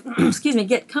kind of,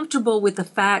 get comfortable with the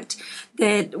fact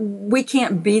that we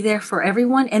can't be there for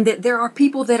everyone, and that there are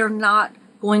people that are not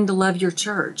going to love your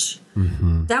church.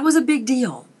 Mm-hmm. That was a big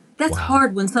deal. That's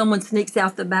hard when someone sneaks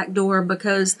out the back door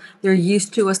because they're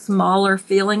used to a smaller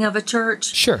feeling of a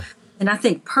church. Sure. And I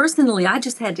think personally, I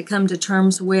just had to come to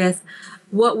terms with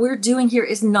what we're doing here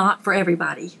is not for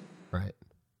everybody. Right.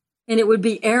 And it would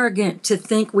be arrogant to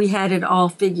think we had it all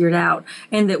figured out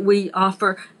and that we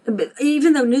offer,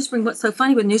 even though NewSpring, what's so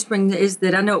funny with NewSpring is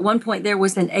that I know at one point there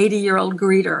was an 80-year-old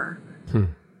greeter.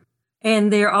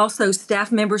 And there are also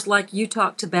staff members like you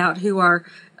talked about who are,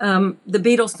 the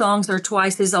Beatles songs are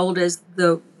twice as old as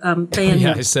the band.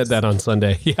 Yeah, I said that on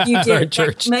Sunday. Yeah, you did. Our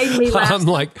church. That made me laugh. I'm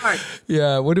like,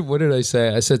 yeah, what did I say?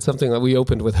 I said something like, we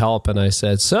opened with Help, and I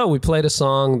said, so we played a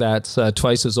song that's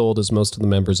twice as old as most of the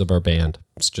members of our band.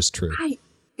 It's just true. Right.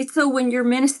 It's so when you're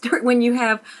ministering, when you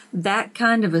have that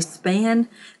kind of a span,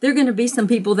 there are going to be some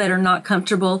people that are not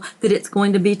comfortable, that it's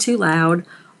going to be too loud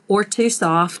or too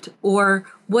soft or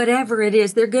whatever it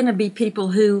is. There are going to be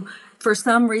people who, for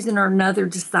some reason or another,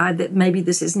 decide that maybe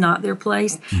this is not their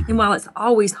place. Mm-hmm. And while it's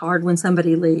always hard when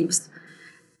somebody leaves,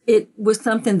 it was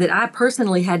something that I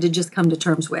personally had to just come to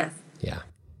terms with. Yeah.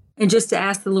 And just to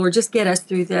ask the Lord, just get us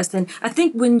through this. And I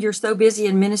think when you're so busy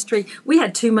in ministry, we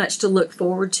had too much to look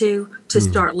forward to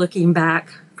start looking back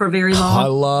for very long. I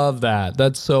love that.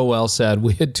 That's so well said.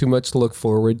 We had too much to look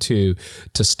forward to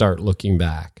start looking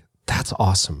back. That's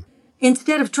awesome.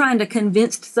 Instead of trying to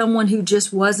convince someone who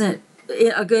just wasn't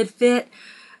a good fit,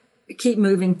 keep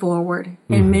moving forward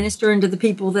and ministering to the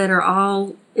people that are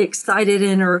all excited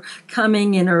and are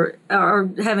coming and are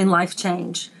having life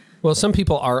change. Well, some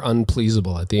people are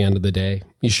unpleasable at the end of the day.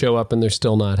 You show up and they're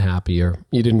still not happy, or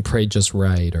you didn't pray just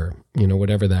right, or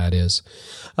whatever that is.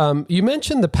 You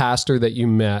mentioned the pastor that you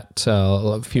met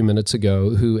a few minutes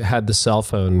ago who had the cell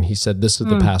phone. He said, this is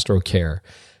the pastoral care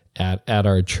at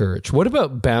our church. What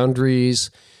about boundaries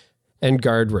and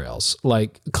guardrails?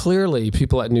 Like, clearly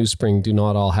people at NewSpring do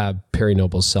not all have Perry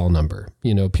Noble's cell number.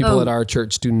 People at our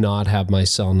church do not have my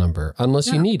cell number unless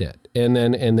you need it. And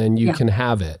then you can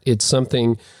have it. It's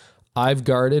something I've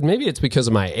guarded. Maybe it's because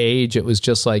of my age. It was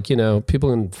just like, people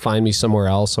can find me somewhere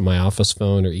else on my office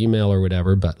phone or email or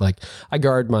whatever. But like, I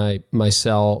guard my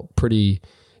cell pretty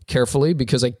carefully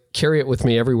because I carry it with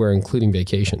me everywhere, including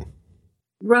vacation.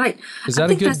 Right. Is that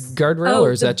a good guardrail,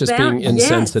 or is that just being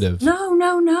insensitive? Yes.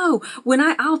 No. When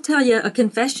I'll tell you a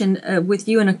confession with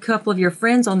you and a couple of your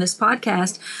friends on this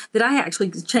podcast that I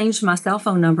actually changed my cell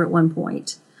phone number at one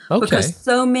point. Okay. Because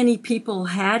so many people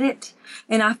had it.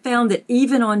 And I found that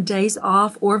even on days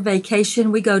off or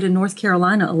vacation, we go to North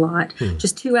Carolina a lot,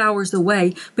 just 2 hours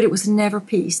away, but it was never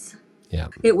peace. Yeah.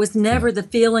 It was never the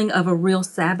feeling of a real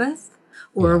Sabbath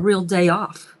or a real day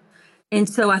off. And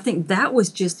so I think that was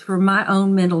just for my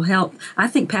own mental health. I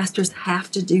think pastors have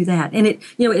to do that. And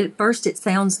at first it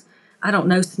sounds, I don't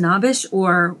know, snobbish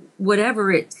or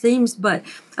whatever it seems, but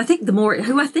I think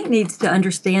who I think needs to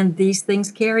understand these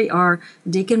things, Carrie, are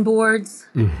deacon boards,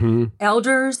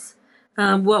 elders.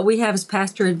 What we have is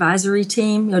pastor advisory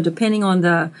team, depending on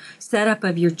the setup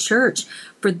of your church.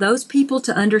 For those people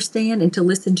to understand and to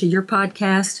listen to your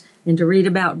podcast and to read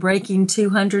about breaking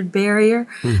 200 barrier.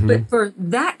 But for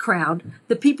that crowd,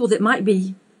 the people that might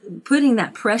be putting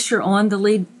that pressure on the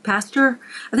lead pastor,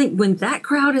 I think when that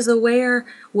crowd is aware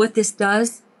what this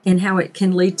does and how it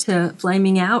can lead to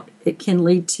flaming out, it can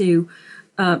lead to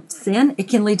sin, it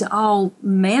can lead to all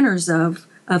manners of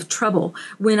trouble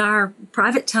when our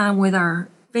private time with our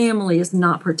family is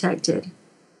not protected.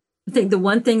 I think the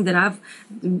one thing that I've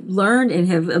learned and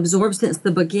have absorbed since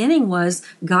the beginning was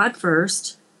God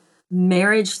first,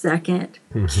 marriage second,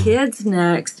 kids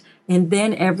next, and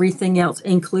then everything else,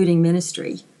 including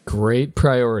ministry. Great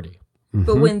priority.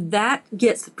 But when that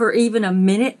gets for even a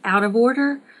minute out of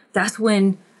order, that's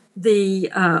when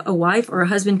a wife or a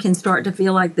husband can start to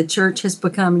feel like the church has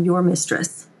become your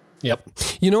mistress. Yep.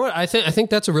 You know what? I think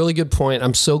that's a really good point.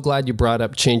 I'm so glad you brought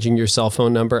up changing your cell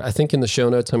phone number. I think in the show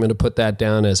notes, I'm going to put that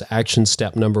down as action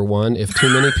step number 1. If too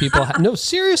many people, no,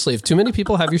 seriously, if too many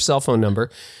people have your cell phone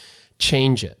number,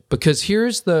 change it. Because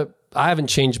I haven't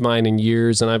changed mine in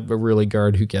years, and I really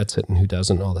guard who gets it and who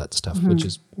doesn't, all that stuff, which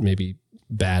is maybe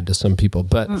bad to some people.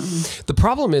 But the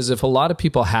problem is if a lot of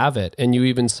people have it and you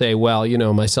even say, well,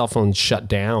 my cell phone's shut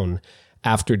down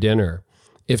after dinner.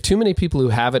 If too many people who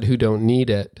have it who don't need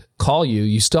it call you,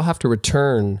 you still have to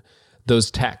return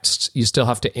those texts. You still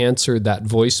have to answer that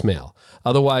voicemail.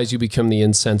 Otherwise, you become the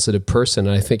insensitive person.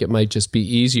 And I think it might just be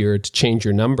easier to change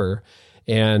your number.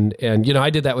 And I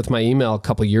did that with my email a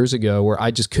couple of years ago where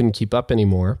I just couldn't keep up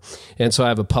anymore. And so I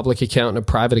have a public account and a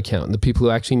private account. And the people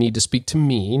who actually need to speak to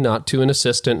me, not to an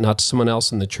assistant, not to someone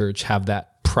else in the church, have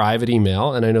that private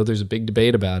email. And I know there's a big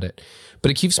debate about it,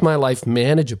 but it keeps my life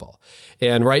manageable.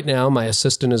 And right now, my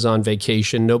assistant is on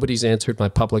vacation. Nobody's answered my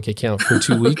public account for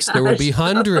 2 weeks. There will be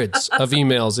hundreds of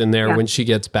emails in there when she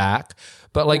gets back.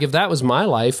 But if that was my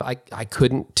life, I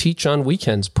couldn't teach on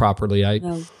weekends properly.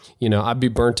 I'd be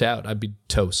burnt out. I'd be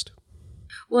toast.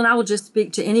 Well, and I will just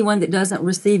speak to anyone that doesn't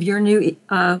receive your new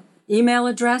email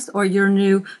address or your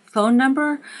new phone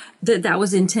number, that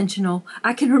was intentional.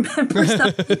 I can remember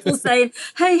some people saying,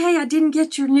 hey, I didn't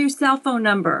get your new cell phone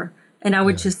number. And I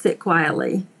would just sit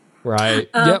quietly. Right.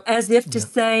 As if to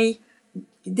say,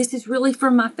 this is really for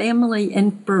my family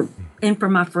and for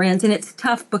my friends. And it's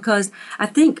tough because I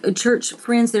think church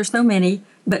friends, there's so many,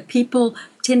 but people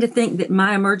tend to think that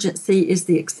my emergency is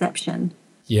the exception.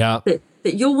 Yeah. That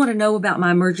you'll want to know about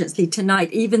my emergency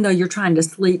tonight, even though you're trying to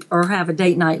sleep or have a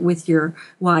date night with your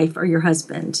wife or your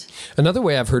husband. Another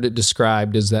way I've heard it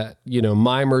described is that,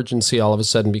 my emergency all of a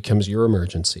sudden becomes your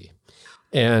emergency.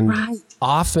 And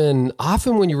often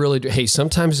when you really do, hey,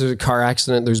 sometimes there's a car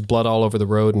accident, there's blood all over the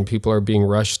road and people are being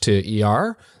rushed to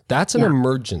ER. That's an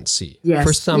emergency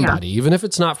for somebody. Even if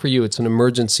it's not for you, it's an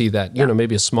emergency that,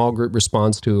 maybe a small group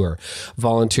responds to or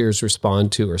volunteers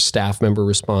respond to or staff member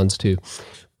responds to.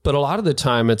 But a lot of the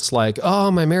time it's like,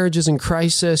 oh, my marriage is in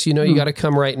crisis. You got to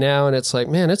come right now. And it's like,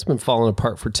 man, it's been falling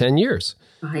apart for 10 years.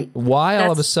 Right. Why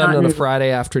all of a sudden on a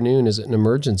Friday afternoon is it an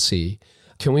emergency?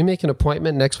 Can we make an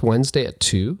appointment next Wednesday at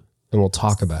 2? And we'll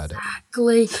talk about it.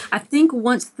 Exactly. I think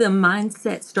once the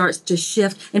mindset starts to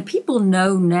shift, and people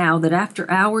know now that after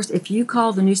hours, if you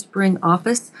call the New Spring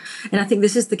office, and I think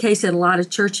this is the case at a lot of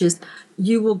churches,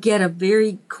 you will get a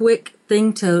very quick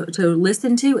thing to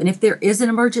listen to. And if there is an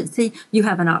emergency, you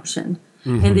have an option.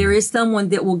 And there is someone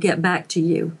that will get back to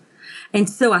you. And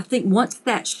so I think once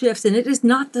that shifts, and it is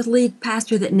not the lead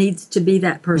pastor that needs to be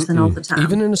that person all the time.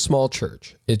 Even in a small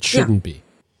church, it shouldn't be.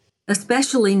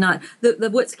 Especially not,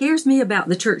 what scares me about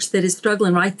the church that is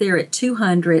struggling right there at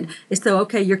 200 is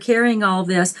okay, you're carrying all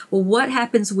this. Well, what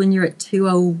happens when you're at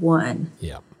 201?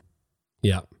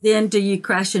 Yeah. Then do you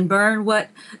crash and burn?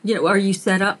 Are you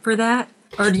set up for that?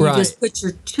 Or do you just put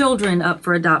your children up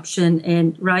for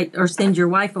adoption or send your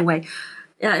wife away?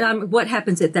 What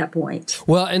happens at that point?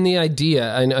 Well, and the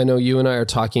idea, I know you and I are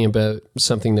talking about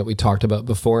something that we talked about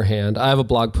beforehand. I have a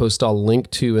blog post I'll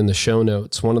link to in the show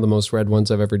notes, one of the most read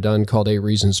ones I've ever done, called 8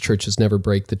 Reasons Churches Never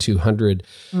Break the 200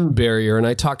 Barrier. And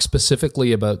I talk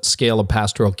specifically about scale of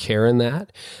pastoral care in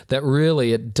that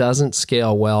really it doesn't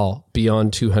scale well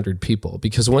beyond 200 people.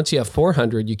 Because once you have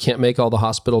 400, you can't make all the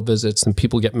hospital visits and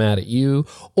people get mad at you,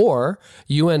 or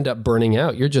you end up burning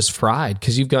out. You're just fried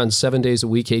because you've gone 7 days a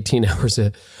week, 18 hours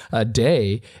a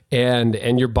day,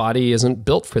 and your body isn't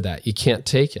built for that. You can't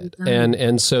take it.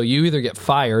 And so you either get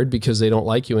fired because they don't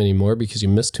like you anymore because you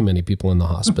missed too many people in the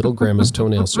hospital, grandma's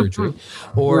toenail surgery,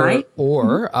 or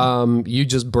you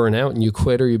just burn out and you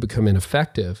quit or you become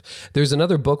ineffective. There's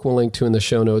another book we'll link to in the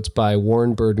show notes by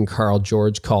Warren Bird and Carl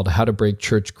George called How to Break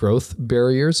Church Growth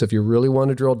Barriers. If you really want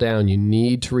to drill down, you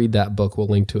need to read that book. We'll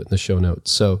link to it in the show notes.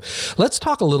 So let's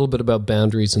talk a little bit about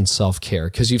boundaries and self-care,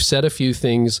 because you've said a few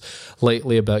things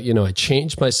lately about, I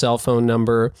changed my cell phone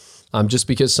number just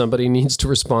because somebody needs to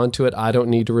respond to it. I don't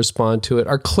need to respond to it.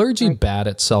 Are clergy bad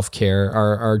at self-care?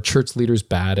 Are church leaders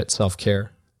bad at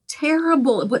self-care?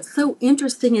 Terrible. What's so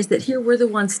interesting is that here we're the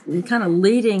ones kind of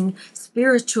leading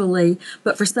spiritually,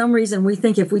 but for some reason we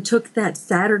think if we took that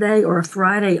Saturday or a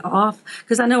Friday off,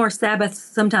 because I know our Sabbaths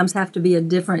sometimes have to be a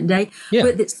different day,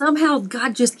 but that somehow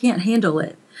God just can't handle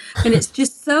it. And it's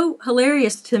just so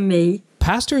hilarious to me.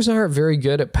 Pastors aren't very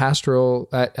good at pastoral,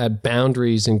 at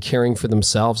boundaries and caring for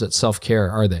themselves, at self-care,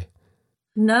 are they?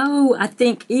 No, I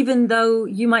think even though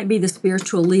you might be the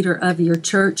spiritual leader of your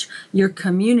church, your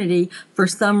community, for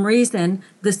some reason,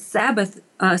 the Sabbath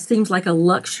seems like a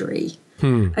luxury.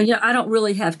 And, I don't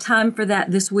really have time for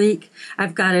that this week.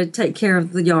 I've got to take care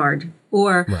of the yard.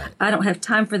 Or I don't have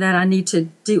time for that. I need to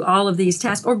do all of these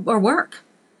tasks or work.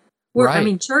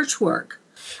 Church work.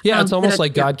 Yeah, it's almost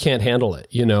like God can't handle it,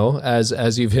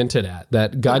 as you've hinted at,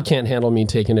 that God can't handle me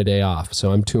taking a day off,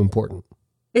 so I'm too important.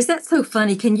 Is that so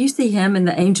funny? Can you see him and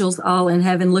the angels all in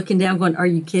heaven looking down going, are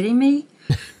you kidding me?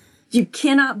 You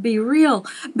cannot be real.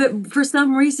 But for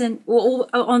some reason,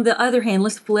 on the other hand,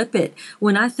 let's flip it.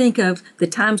 When I think of the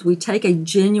times we take a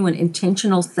genuine,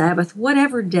 intentional Sabbath,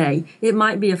 whatever day, it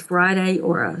might be a Friday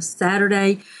or a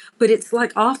Saturday, but it's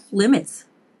like off limits,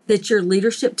 that your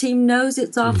leadership team knows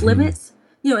it's off limits,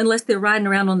 unless they're riding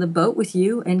around on the boat with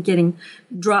you and getting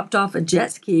dropped off a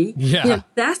jet ski. Yeah.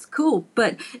 That's cool.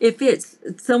 But if it's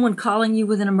someone calling you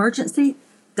with an emergency,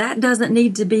 that doesn't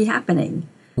need to be happening.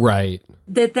 Right.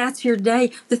 That's your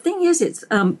day. The thing is, it's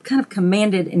kind of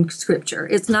commanded in Scripture.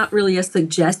 It's not really a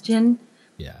suggestion.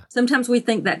 Yeah. Sometimes we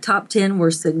think that top 10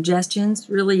 were suggestions,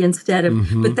 really, instead of,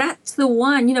 but that's the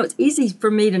one. It's easy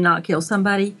for me to not kill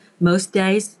somebody most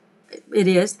days. It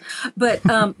is. But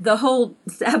the whole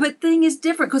Sabbath thing is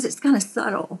different because it's kind of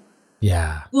subtle.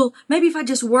 Yeah. Well, maybe if I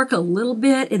just work a little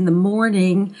bit in the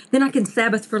morning, then I can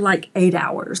Sabbath for like 8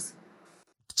 hours.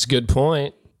 It's a good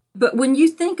point. But when you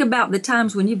think about the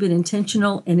times when you've been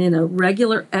intentional and in a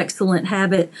regular, excellent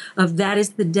habit of that is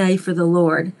the day for the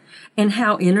Lord, and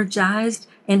how energized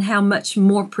and how much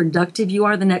more productive you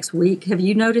are the next week, have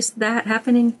you noticed that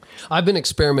happening? I've been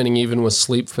experimenting even with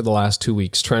sleep for the last 2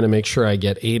 weeks, trying to make sure I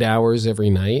get 8 hours every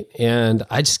night. And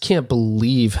I just can't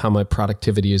believe how my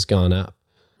productivity has gone up.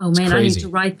 Oh, man, crazy. I need to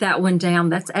write that one down.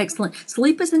 That's excellent.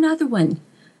 Sleep is another one.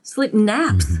 Sleep,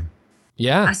 naps.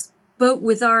 Yeah. I spoke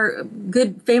with our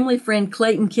good family friend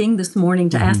Clayton King this morning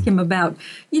to ask him about,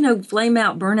 flame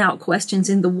out, burnout questions.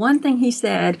 And the one thing he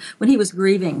said when he was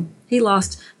grieving, he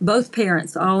lost both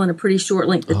parents all in a pretty short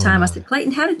length of time. I said,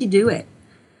 Clayton, how did you do it?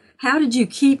 How did you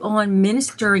keep on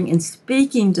ministering and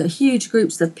speaking to huge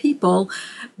groups of people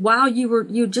while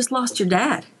you just lost your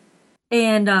dad?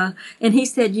 And he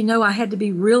said, I had to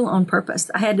be real on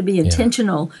purpose. I had to be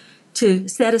intentional to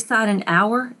set aside an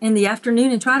hour in the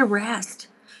afternoon and try to rest,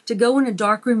 to go in a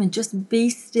dark room and just be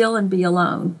still and be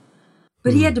alone.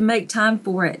 But he had to make time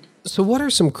for it. So what are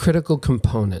some critical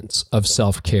components of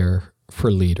self-care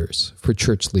for leaders, for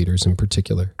church leaders in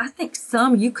particular? I think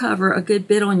some you cover a good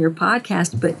bit on your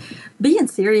podcast, but being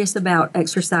serious about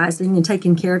exercising and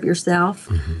taking care of yourself.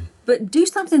 But do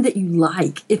something that you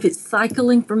like. If it's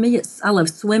cycling, for me, I love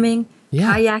swimming,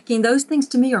 kayaking. Those things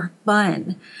to me are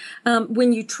fun.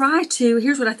 When you try to,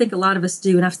 here's what I think a lot of us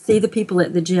do, and I see the people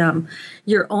at the gym.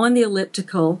 You're on the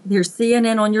elliptical. There's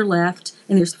CNN on your left,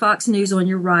 and there's Fox News on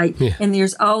your right, and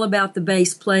there's All About the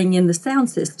Bass playing in the sound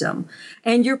system.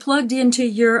 And you're plugged into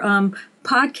your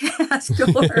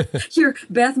podcast or your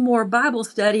Beth Moore Bible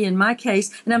study, in my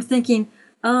case, and I'm thinking,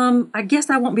 I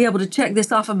guess I won't be able to check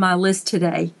this off of my list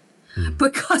today.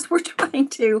 Because we're trying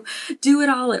to do it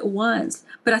all at once.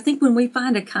 But I think when we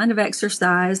find a kind of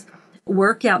exercise,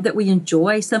 workout that we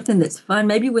enjoy, something that's fun,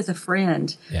 maybe with a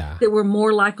friend, that we're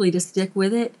more likely to stick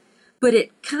with it. But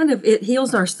it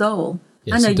heals our soul.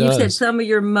 Yes, I know you said some of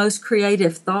your most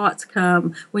creative thoughts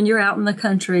come when you're out in the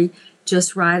country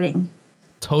just writing.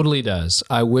 Totally does.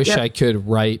 I wish I could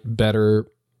write better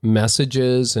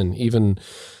messages and even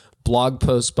blog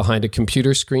posts behind a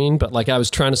computer screen, but like I was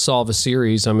trying to solve a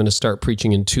series I'm going to start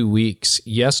preaching in 2 weeks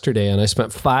yesterday, and I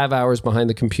spent 5 hours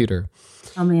behind the computer.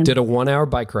 Oh, man. Did a 1 hour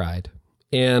bike ride,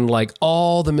 and like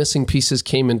all the missing pieces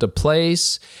came into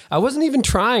place. I wasn't even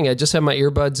trying. I just had my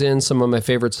earbuds in, some of my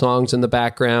favorite songs in the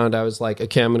background. I was like,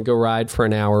 okay, I'm going to go ride for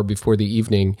an hour before the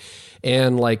evening.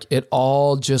 And like it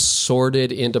all just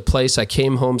sorted into place. I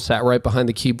came home, sat right behind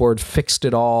the keyboard, fixed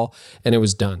it all, and it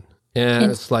was done.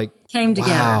 And it's like, came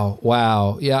together.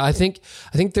 Wow. Yeah, I think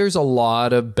there's a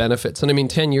lot of benefits. And I mean,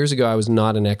 10 years ago, I was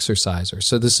not an exerciser.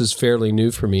 So this is fairly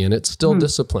new for me, and it's still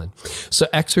discipline. So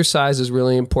exercise is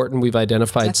really important. We've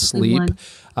identified sleep,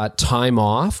 time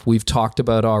off. We've talked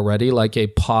about already, like a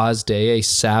pause day, a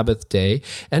Sabbath day.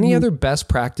 Any other best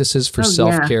practices for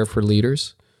self-care for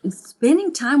leaders?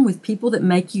 Spending time with people that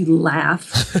make you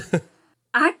laugh.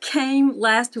 I came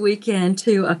last weekend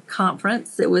to a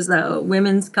conference. It was a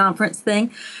women's conference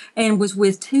thing, and was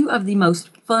with two of the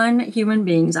most fun human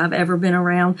beings I've ever been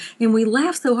around. And we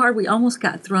laughed so hard we almost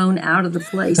got thrown out of the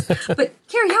place. But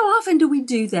Carrie, how often do we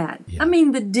do that? I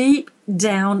mean, the deep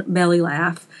down belly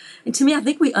laugh. And to me, I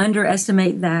think we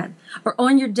underestimate that. Or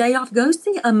on your day off, go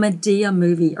see a Medea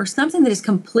movie or something that is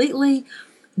completely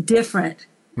different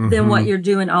than what you're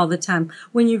doing all the time.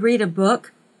 When you read a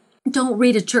book, don't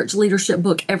read a church leadership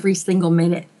book every single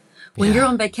minute. When you're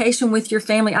on vacation with your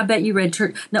family, I bet you read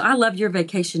church. No, I love your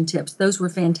vacation tips. Those were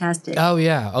fantastic. Oh,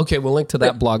 yeah. Okay, we'll link to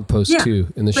that blog post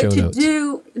too in the show notes.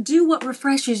 But do what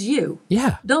refreshes you.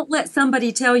 Yeah. Don't let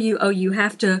somebody tell you, oh, you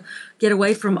have to get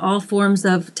away from all forms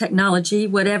of technology,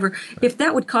 whatever. If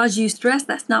that would cause you stress,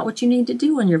 that's not what you need to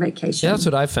do on your vacation. Yeah, that's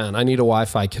what I found. I need a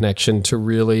Wi-Fi connection to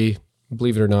really,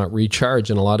 believe it or not, recharge.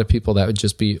 And a lot of people, that would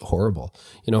just be horrible.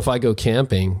 If I go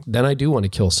camping, then I do want to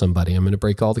kill somebody. I'm going to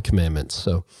break all the commandments.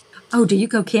 So. Oh, do you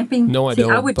go camping? No, I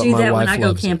don't. I would do that when I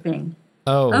go camping.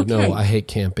 Oh, okay. No, I hate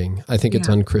camping. I think it's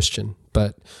unchristian.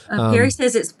 But Perry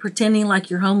says it's pretending like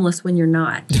you're homeless when you're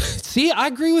not. See, I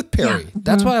agree with Perry. Yeah.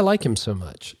 That's why I like him so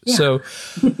much. Yeah. So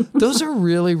those are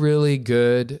really, really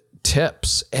good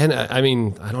tips. And I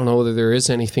don't know whether there is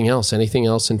anything else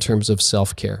in terms of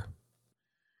self-care.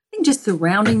 I think just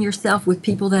surrounding yourself with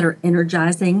people that are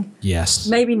energizing. Yes.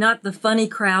 Maybe not the funny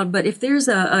crowd, but if there's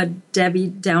a Debbie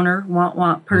Downer,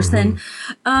 want person,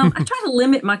 I try to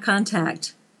limit my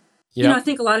contact. Yep. I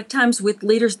think a lot of times with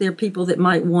leaders, there are people that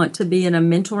might want to be in a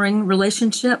mentoring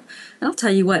relationship. And I'll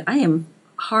tell you what, I am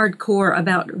hardcore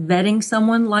about vetting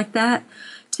someone like that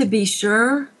to be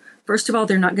sure. First of all,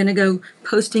 they're not going to go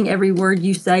posting every word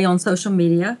you say on social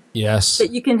media. Yes.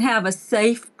 That you can have a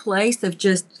safe place of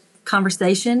just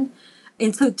conversation.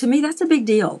 And so to me, that's a big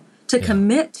deal. To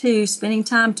commit to spending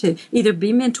time to either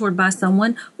be mentored by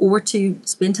someone or to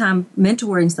spend time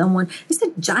mentoring someone, it's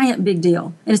a giant big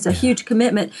deal. And it's a huge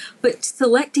commitment. But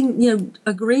selecting,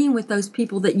 agreeing with those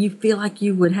people that you feel like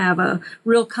you would have a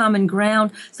real common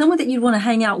ground, someone that you'd want to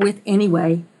hang out with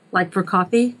anyway, like for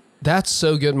coffee. That's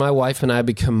so good. My wife and I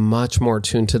become much more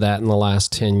tuned to that in the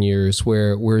last 10 years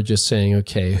where we're just saying,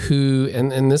 okay, who,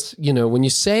 and this, when you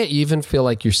say it, you even feel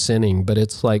like you're sinning, but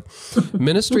it's like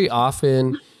ministry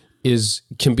often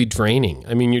can be draining.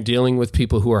 I mean, you're dealing with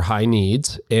people who are high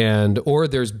needs or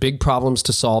there's big problems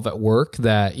to solve at work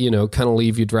that, kind of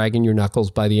leave you dragging your knuckles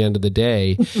by the end of the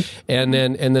day. and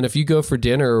then if you go for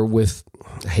dinner with,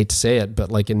 I hate to say it,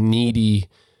 but like a needy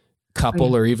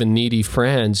couple or even needy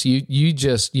friends, you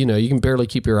just, you can barely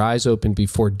keep your eyes open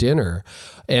before dinner.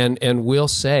 And we'll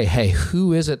say, hey,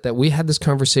 who is it that we had this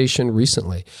conversation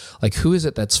recently? Like, who is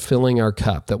it that's filling our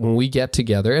cup that when we get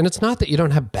together, and it's not that you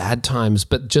don't have bad times,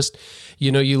 but just,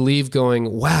 you leave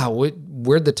going, wow,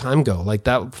 where'd the time go? Like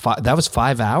that was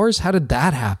 5 hours. How did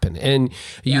that happen? And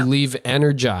you leave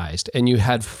energized and you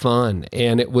had fun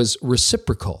and it was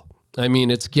reciprocal. I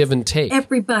mean, it's give and take.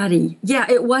 Everybody. Yeah,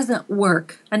 it wasn't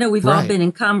work. I know we've all been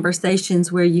in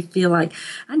conversations where you feel like,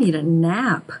 I need a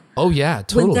nap. Oh, yeah,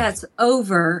 totally. When that's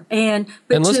over. And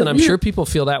listen, I'm sure people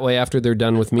feel that way after they're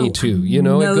done with me, too. It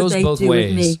goes both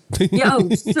ways. Yeah,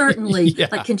 certainly.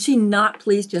 Like, can she not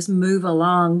please just move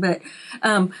along? But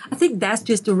I think that's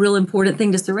just a real important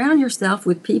thing, to surround yourself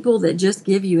with people that just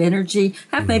give you energy,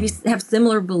 have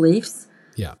similar beliefs.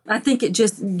 Yeah, I think it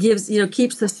just gives,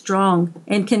 keeps us strong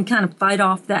and can kind of fight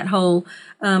off that whole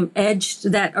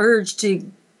that urge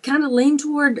to kind of lean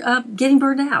toward getting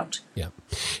burned out. Yeah.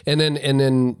 And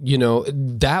then,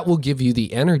 that will give you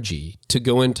the energy to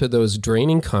go into those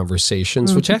draining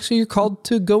conversations, which actually you're called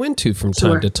to go into from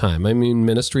time to time. I mean,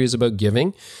 ministry is about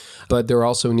giving, but there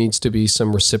also needs to be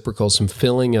some reciprocal, some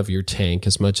filling of your tank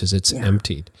as much as it's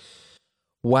emptied.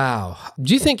 Wow.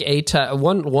 Do you think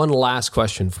one last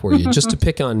question for you, just to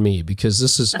pick on me, because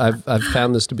this is, I've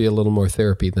found this to be a little more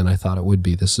therapy than I thought it would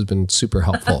be. This has been super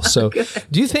helpful. So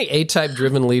do you think A-type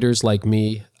driven leaders like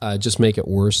me just make it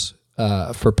worse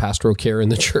for pastoral care in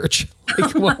the church?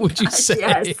 Like, what would you say?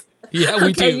 Yes. Yeah,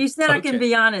 we do. You said I can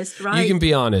be honest, right? You can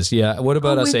be honest, yeah. What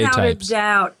about us A-types?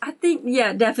 Without a doubt. I think,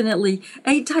 definitely.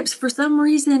 A-types, for some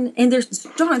reason, and they're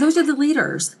strong. Those are the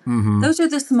leaders. Mm-hmm. Those are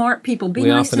the smart people. Be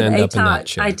nice to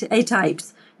the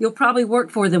A-types. You'll probably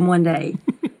work for them one day.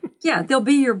 They'll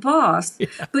be your boss.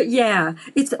 Yeah.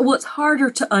 But it's harder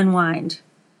to unwind.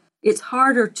 It's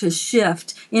harder to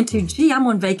shift into, I'm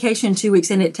on vacation 2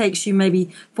 weeks, and it takes you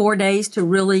maybe 4 days to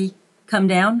really come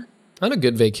down. On a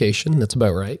good vacation, that's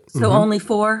about right. So only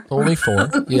 4? Only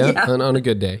 4, yeah. On a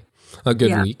good day, a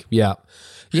good week, yeah.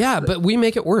 But we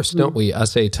make it worse, don't we?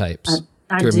 Us A-types.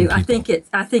 I do. People.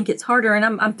 I think it's harder, and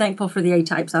I'm thankful for the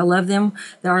A-types. I love them.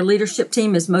 Our leadership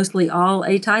team is mostly all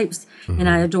A-types, and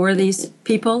I adore these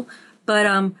people. But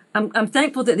I'm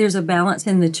thankful that there's a balance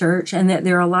in the church, and that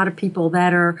there are a lot of people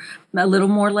that are a little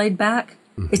more laid back.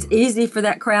 It's easy for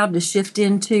that crowd to shift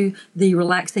into the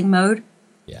relaxing mode.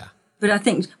 Yeah. But I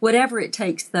think whatever it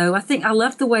takes, though, I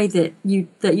love the way that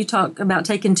you talk about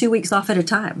taking 2 weeks off at a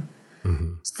time.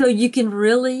 So you can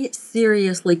really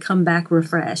seriously come back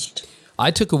refreshed.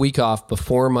 I took a week off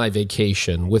before my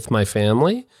vacation with my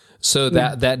family So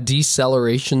that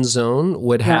deceleration zone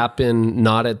would happen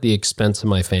not at the expense of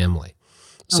my family.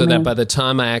 So that by the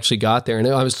time I actually got there, and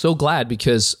I was so glad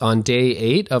because on day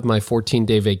 8 of my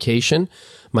 14-day vacation,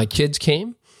 my kids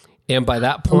came. And by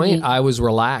that point, I was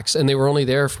relaxed, and they were only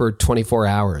there for 24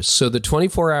 hours. So the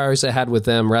 24 hours I had with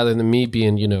them, rather than me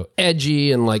being,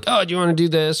 edgy and like, oh, do you want to do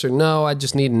this? Or no, I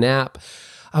just need a nap.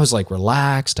 I was like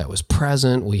relaxed. I was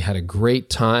present. We had a great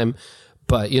time.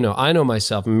 But, I know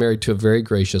myself. I'm married to a very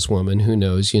gracious woman who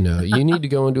knows, you need to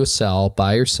go into a cell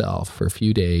by yourself for a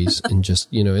few days and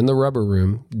just, in the rubber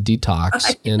room,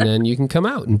 detox, and then you can come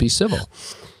out and be civil.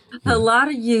 A lot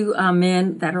of you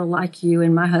men that are like you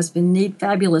and my husband need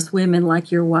fabulous women like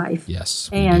your wife. Yes,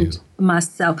 and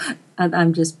myself.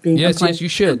 I'm just being. Yes, you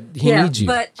should. He needs you.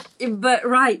 But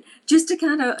right, just to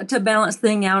kind of to balance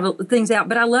things out.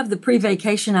 But I love the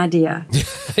pre-vacation idea.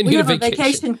 We have a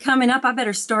vacation coming up. I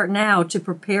better start now to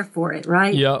prepare for it.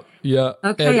 Right? Yeah.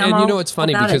 Okay. And it's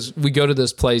funny because we go to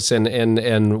this place,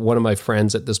 and one of my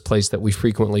friends at this place that we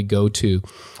frequently go to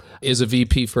is a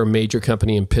VP for a major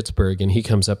company in Pittsburgh, and he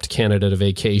comes up to Canada to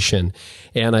vacation.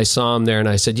 And I saw him there, and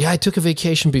I said, I took a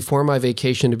vacation before my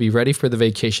vacation to be ready for the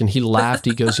vacation. He laughed.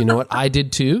 He goes, you know what? I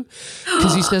did too.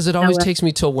 Because he says, it always takes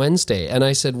me till Wednesday. And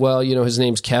I said, well, his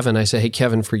name's Kevin. I said, hey,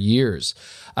 Kevin, for years,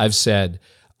 I've said,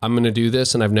 I'm going to do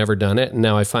this, and I've never done it. And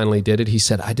now I finally did it. He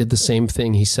said, I did the same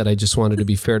thing. He said, I just wanted to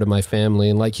be fair to my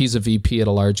family. And like, he's a VP at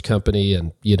a large company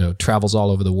and, travels all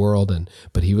over the world.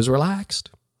 But he was relaxed.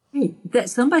 That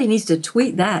somebody needs to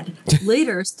tweet that.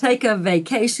 Leaders, take a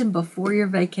vacation before your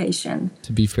vacation.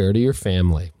 To be fair to your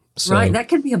family. So, right, that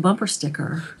could be a bumper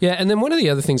sticker. Yeah, and then one of the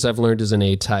other things I've learned as an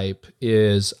A-type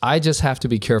is I just have to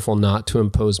be careful not to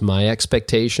impose my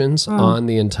expectations on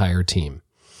the entire team.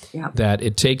 Yeah. That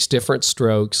it takes different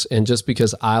strokes, and just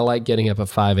because I like getting up at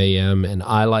 5 a.m. and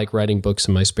I like writing books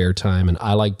in my spare time and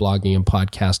I like blogging and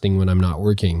podcasting when I'm not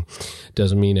working,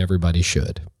 doesn't mean everybody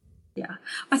should. Yeah,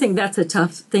 I think that's a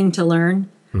tough thing to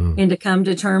learn and to come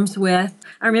to terms with.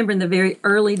 I remember in the very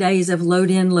early days of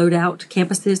load in, load out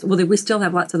campuses. Well, we still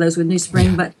have lots of those with New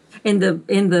Spring, but in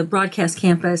the broadcast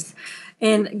campus,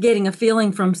 and getting a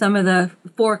feeling from some of the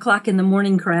 4 o'clock in the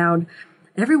morning crowd,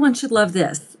 everyone should love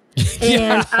this.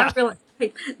 And I realized,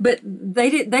 but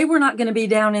they were not going to be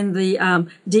down in the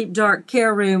deep, dark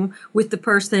care room with the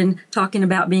person talking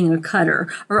about being a cutter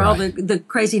or all the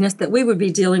craziness that we would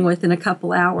be dealing with in a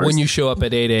couple hours. When you show up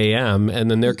at 8 a.m. and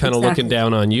then they're kind of looking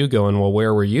down on you going, well,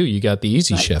 where were you? You got the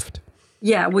easy shift.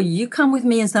 Yeah, well, you come with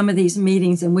me in some of these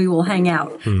meetings and we will hang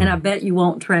out, and I bet you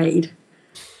won't trade.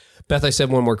 Beth, I said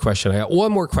one more question. I got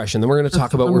one more question. Then we're going to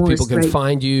talk about where people can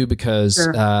find you because,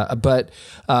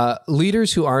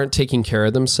 leaders who aren't taking care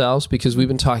of themselves, because we've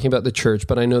been talking about the church,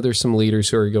 but I know there's some leaders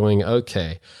who are going,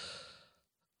 okay,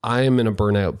 I am in a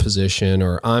burnout position,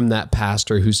 or I'm that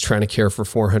pastor who's trying to care for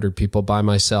 400 people by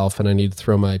myself, and I need to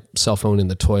throw my cell phone in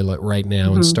the toilet right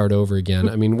now and start over again.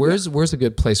 I mean, where's a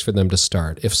good place for them to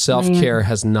start? If self-care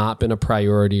has not been a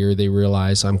priority, or they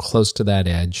realize I'm close to that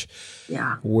edge,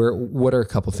 what are a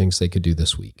couple things they could do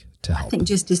this week to help? I think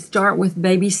just to start with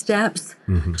baby steps,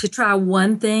 to try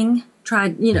one thing,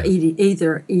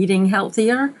 either eating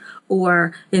healthier,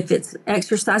 or if it's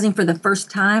exercising for the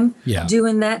first time,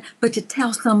 doing that, but to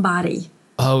tell somebody.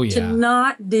 To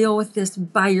not deal with this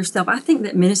by yourself. I think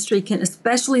that ministry can,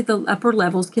 especially the upper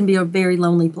levels, can be a very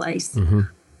lonely place.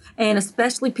 And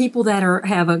especially people that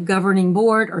have a governing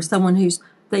board or someone who's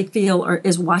they feel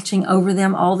is watching over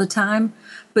them all the time.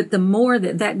 But the more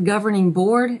that governing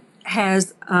board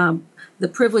has the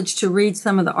privilege to read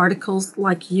some of the articles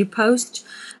like you post,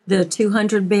 the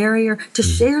 200 barrier, to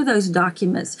share those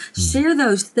documents, share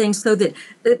those things, so that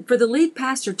for the lead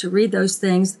pastor to read those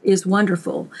things is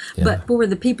wonderful. But for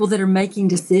the people that are making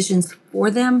decisions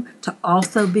for them to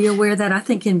also be aware, that I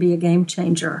think can be a game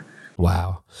changer.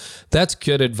 Wow. That's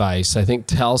good advice. I think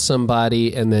tell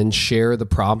somebody and then share the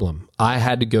problem. I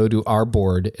had to go to our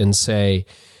board and say,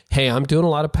 hey, I'm doing a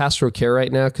lot of pastoral care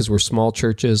right now because we're small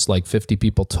churches, like 50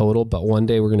 people total, but one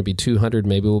day we're going to be 200,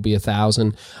 maybe we'll be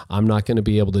 1,000. I'm not going to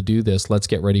be able to do this. Let's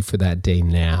get ready for that day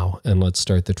now, and let's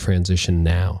start the transition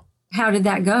now. How did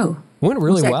that go? Went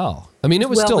really well. I mean, it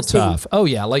was still tough. Oh,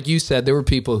 yeah. Like you said, there were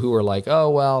people who were like, oh,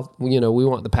 well, we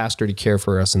want the pastor to care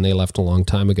for us, and they left a long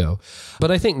time ago.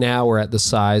 But I think now we're at the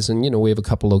size, and, we have a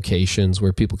couple locations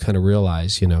where people kind of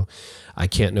realize, I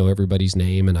can't know everybody's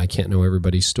name and I can't know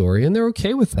everybody's story, and they're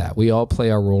okay with that. We all play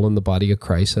our role in the body of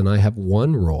Christ, and I have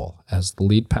one role as the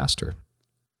lead pastor.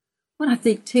 Well, I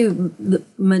think, too, the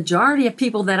majority of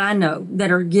people that I know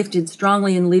that are gifted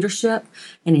strongly in leadership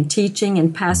and in teaching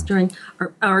and pastoring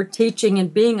or teaching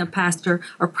and being a pastor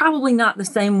are probably not the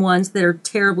same ones that are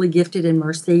terribly gifted in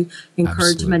mercy,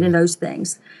 encouragement, and those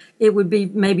things. It would be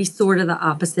maybe sort of the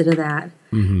opposite of that.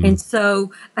 And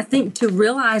so I think to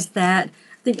realize that,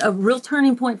 I think a real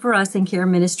turning point for us in care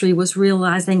ministry was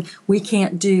realizing we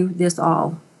can't do this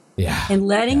all. Yeah. And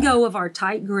letting go of our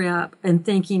tight grip and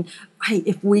thinking, hey,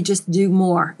 if we just do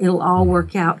more, it'll all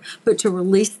work out. But to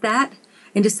release that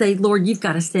and to say, Lord, you've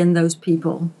got to send those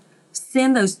people.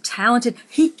 Send those talented,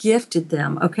 He gifted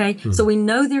them, okay? So we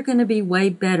know they're going to be way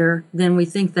better than we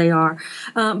think they are.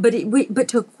 But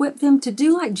to equip them to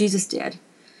do like Jesus did.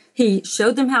 He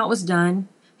showed them how it was done.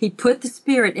 He put the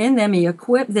Spirit in them. He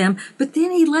equipped them. But then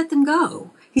He let them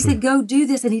go. He said, go do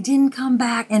this. And He didn't come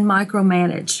back and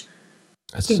micromanage.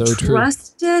 That's He so true.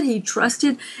 He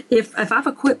trusted, if I've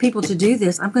equipped people to do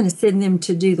this, I'm going to send them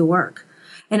to do the work.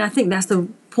 And I think that's the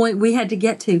point we had to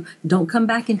get to. Don't come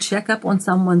back and check up on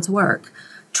someone's work.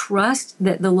 Trust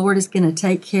that the Lord is going to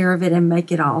take care of it and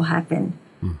make it all happen.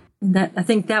 I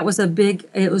think that was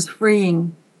it was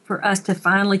freeing for us to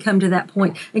finally come to that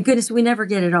point. And goodness, we never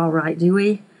get it all right, do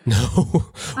we? No.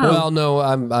 Well, no,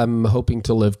 I'm hoping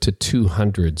to live to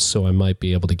 200, so I might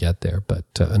be able to get there. But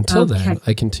until then,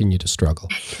 I continue to struggle.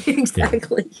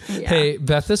 Exactly. Yeah. Hey,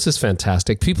 Beth, this is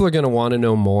fantastic. People are going to want to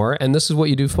know more, and this is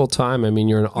what you do full time. I mean,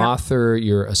 you're an author,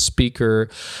 you're a speaker,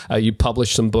 you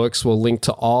publish some books. We'll link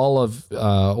to all of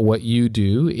what you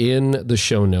do in the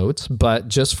show notes. But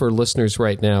just for listeners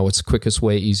right now, what's the quickest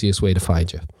way, easiest way to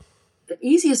find you? The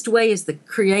easiest way is the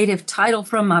creative title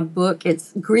from my book.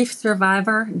 It's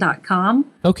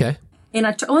griefsurvivor.com. Okay. And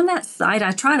on that site,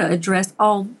 I try to address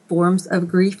all forms of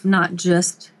grief, not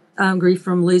just grief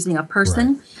from losing a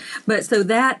person. Right. But so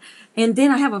that, and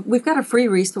then we've got a free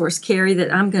resource, Carrie,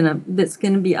 that's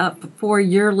gonna be up for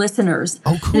your listeners.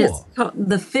 Oh, cool. And it's called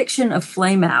The Fiction of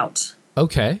Flame Out.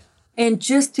 Okay. And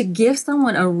just to give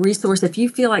someone a resource, if you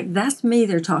feel like that's me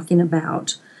they're talking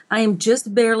about, I am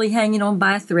just barely hanging on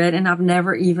by a thread, and I've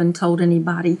never even told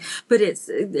anybody. But it's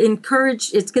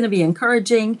going to be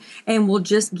encouraging, and will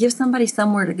just give somebody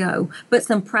somewhere to go. But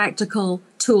some practical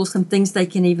tools, some things they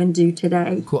can even do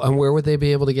today. Cool. And where would they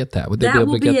be able to get that? Would they be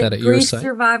able to get that at your site?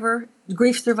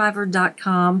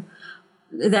 Griefsurvivor.com.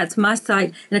 That's my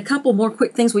site. And a couple more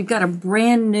quick things. We've got a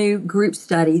brand new group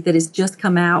study that has just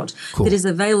come out that is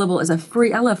available as a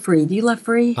free. I love free. Do you love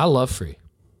free? I love free.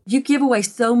 You give away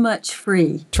so much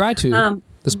free. Try to.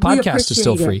 This podcast is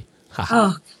still free.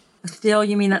 Oh, still?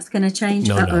 You mean that's going to change?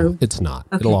 No, it's not.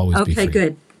 Okay. It'll always be free. Okay,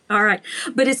 good. All right.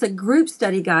 But it's a group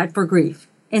study guide for grief.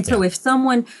 And so if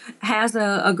someone has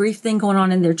a grief thing going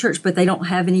on in their church, but they don't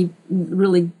have any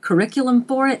really curriculum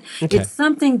for it, it's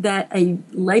something that a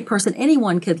layperson,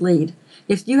 anyone could lead.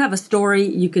 If you have a story,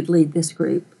 you could lead this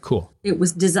group. Cool. It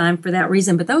was designed for that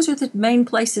reason. But those are the main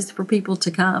places for people to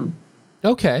come.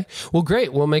 Okay. Well,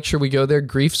 great. We'll make sure we go there,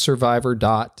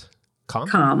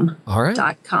 griefsurvivor.com. All right.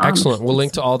 .com. Excellent. We'll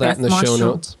link to all that in the show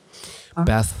notes.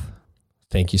 Beth,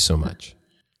 thank you so much.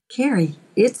 Carrie,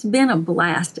 it's been a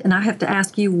blast, and I have to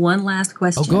ask you one last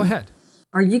question. Oh, go ahead.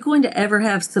 Are you going to ever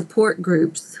have support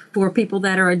groups for people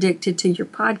that are addicted to your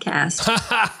podcast?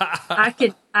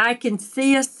 I can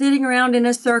see us sitting around in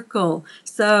a circle.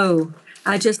 So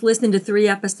I just listened to 3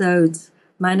 episodes.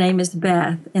 My name is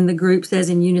Beth, and the group says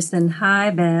in unison, "Hi,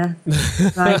 Beth."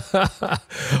 Right? Well,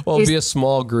 it'll be a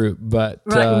small group, but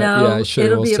it'll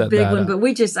be a big one. But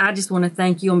I just want to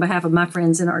thank you on behalf of my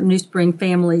friends and our New Spring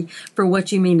family for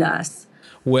what you mean to us.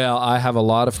 Well, I have a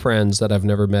lot of friends that I've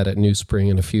never met at New Spring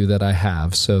and a few that I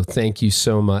have. So thank you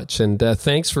so much. And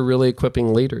thanks for really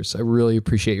equipping leaders. I really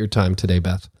appreciate your time today,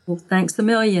 Beth. Well, thanks a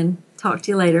million. Talk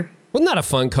to you later. Wasn't that a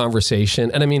fun conversation?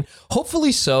 And I mean,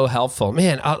 hopefully so helpful.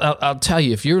 Man, I'll tell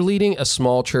you, if you're leading a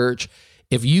small church,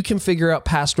 if you can figure out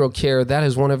pastoral care, that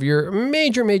is one of your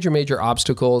major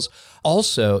obstacles.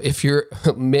 Also,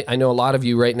 I know a lot of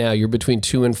you right now, you're between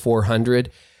 200 and 400.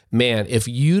 Man, if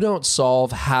you don't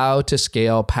solve how to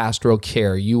scale pastoral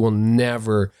care, you will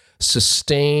never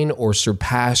sustain or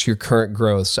surpass your current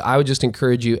growth. So I would just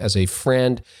encourage you as a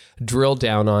friend, drill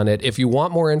down on it. If you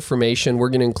want more information,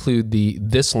 we're going to include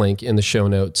this link in the show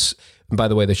notes. And by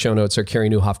the way, the show notes are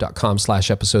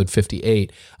carrynewhoff.com/episode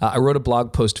 58. I wrote a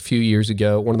blog post a few years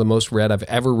ago, one of the most read I've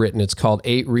ever written. It's called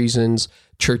 8 Reasons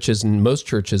Most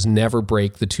Churches Never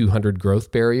Break the 200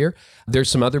 Growth Barrier. There's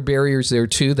some other barriers there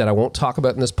too that I won't talk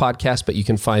about in this podcast, but you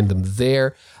can find them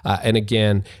there. And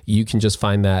again, you can just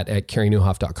find that at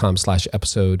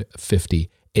carrynewhoff.com/episode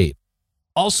 58.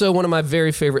 Also, one of my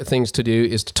very favorite things to do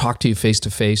is to talk to you face to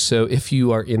face. So if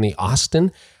you are in the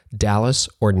Austin, Dallas,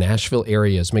 or Nashville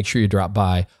areas, make sure you drop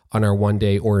by on our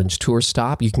one-day Orange Tour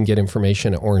stop. You can get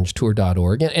information at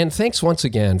orangetour.org. And thanks once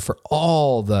again for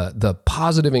all the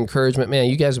positive encouragement. Man,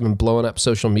 you guys have been blowing up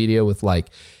social media with like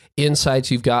insights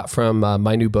you've got from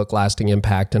my new book, Lasting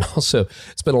Impact. And also,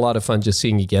 it's been a lot of fun just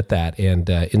seeing you get that and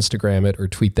Instagram it or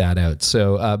tweet that out.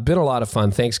 So been a lot of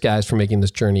fun. Thanks, guys, for making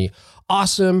this journey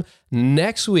awesome.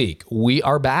 Next week, we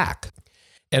are back.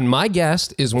 And my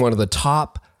guest is one of the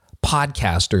top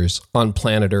podcasters on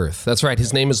planet Earth. That's right.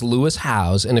 His name is Lewis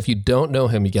Howes. And if you don't know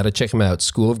him, you got to check him out.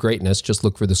 School of Greatness. Just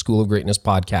look for the School of Greatness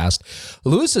podcast.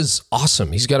 Lewis is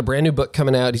awesome. He's got a brand new book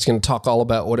coming out. He's going to talk all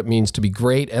about what it means to be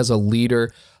great as a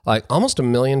leader. Like almost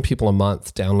 1 million people a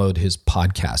month download his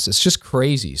podcast. It's just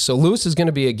crazy. So Lewis is going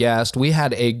to be a guest. We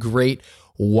had a great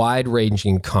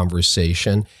wide-ranging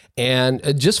conversation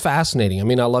and just fascinating. I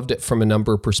mean, I loved it from a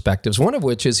number of perspectives, one of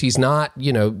which is he's not,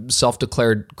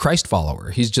 self-declared Christ follower.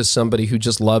 He's just somebody who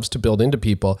just loves to build into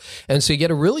people. And so you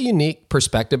get a really unique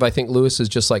perspective. I think Lewis is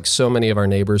just like so many of our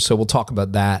neighbors. So we'll talk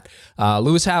about that.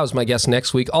 Lewis Howes, my guest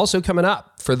next week. Also coming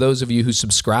up, for those of you who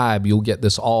subscribe, you'll get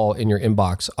this all in your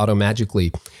inbox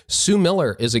automagically. Sue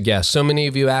Miller is a guest. So many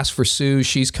of you asked for Sue.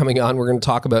 She's coming on. We're going to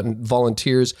talk about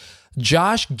volunteers.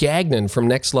 Josh Gagnon from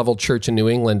Next Level Church in New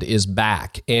England is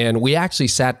back, and we actually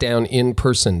sat down in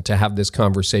person to have this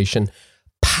conversation.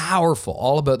 Powerful,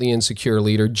 all about the insecure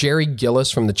leader. Jerry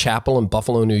Gillis from the Chapel in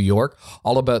Buffalo, New York,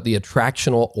 all about the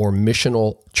attractional or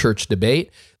missional church debate.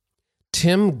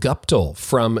 Tim Guptill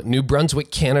from New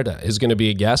Brunswick, Canada is going to be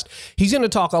a guest. He's going to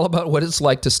talk all about what it's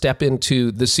like to step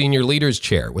into the senior leader's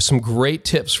chair with some great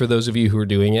tips for those of you who are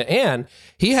doing it. And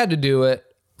he had to do it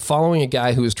following a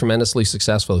guy who was tremendously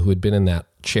successful, who had been in that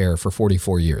chair for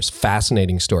 44 years.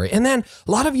 Fascinating story. And then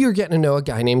a lot of you are getting to know a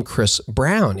guy named Chris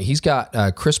Brown. He's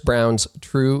got Chris Brown's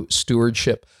True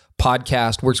Stewardship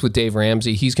podcast, works with Dave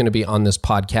Ramsey. He's going to be on this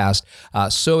podcast.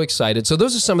 So excited. So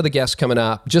those are some of the guests coming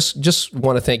up. Just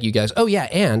want to thank you guys. Oh yeah.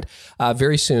 And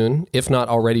very soon, if not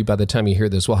already by the time you hear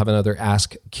this, we'll have another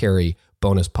Ask Carrie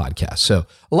bonus podcast. So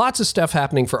lots of stuff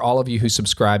happening for all of you who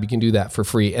subscribe. You can do that for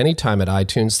free anytime at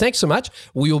iTunes. Thanks so much.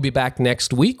 We will be back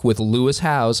next week with Lewis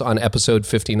Howes on episode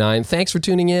 59. Thanks for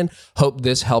tuning in. Hope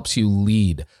this helps you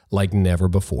lead like never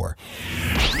before.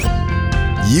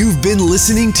 You've been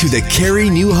listening to the Carey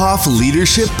Nieuwhof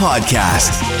Leadership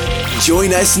Podcast.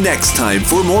 Join us next time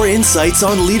for more insights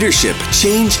on leadership,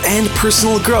 change, and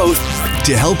personal growth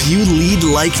to help you lead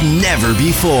like never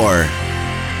before.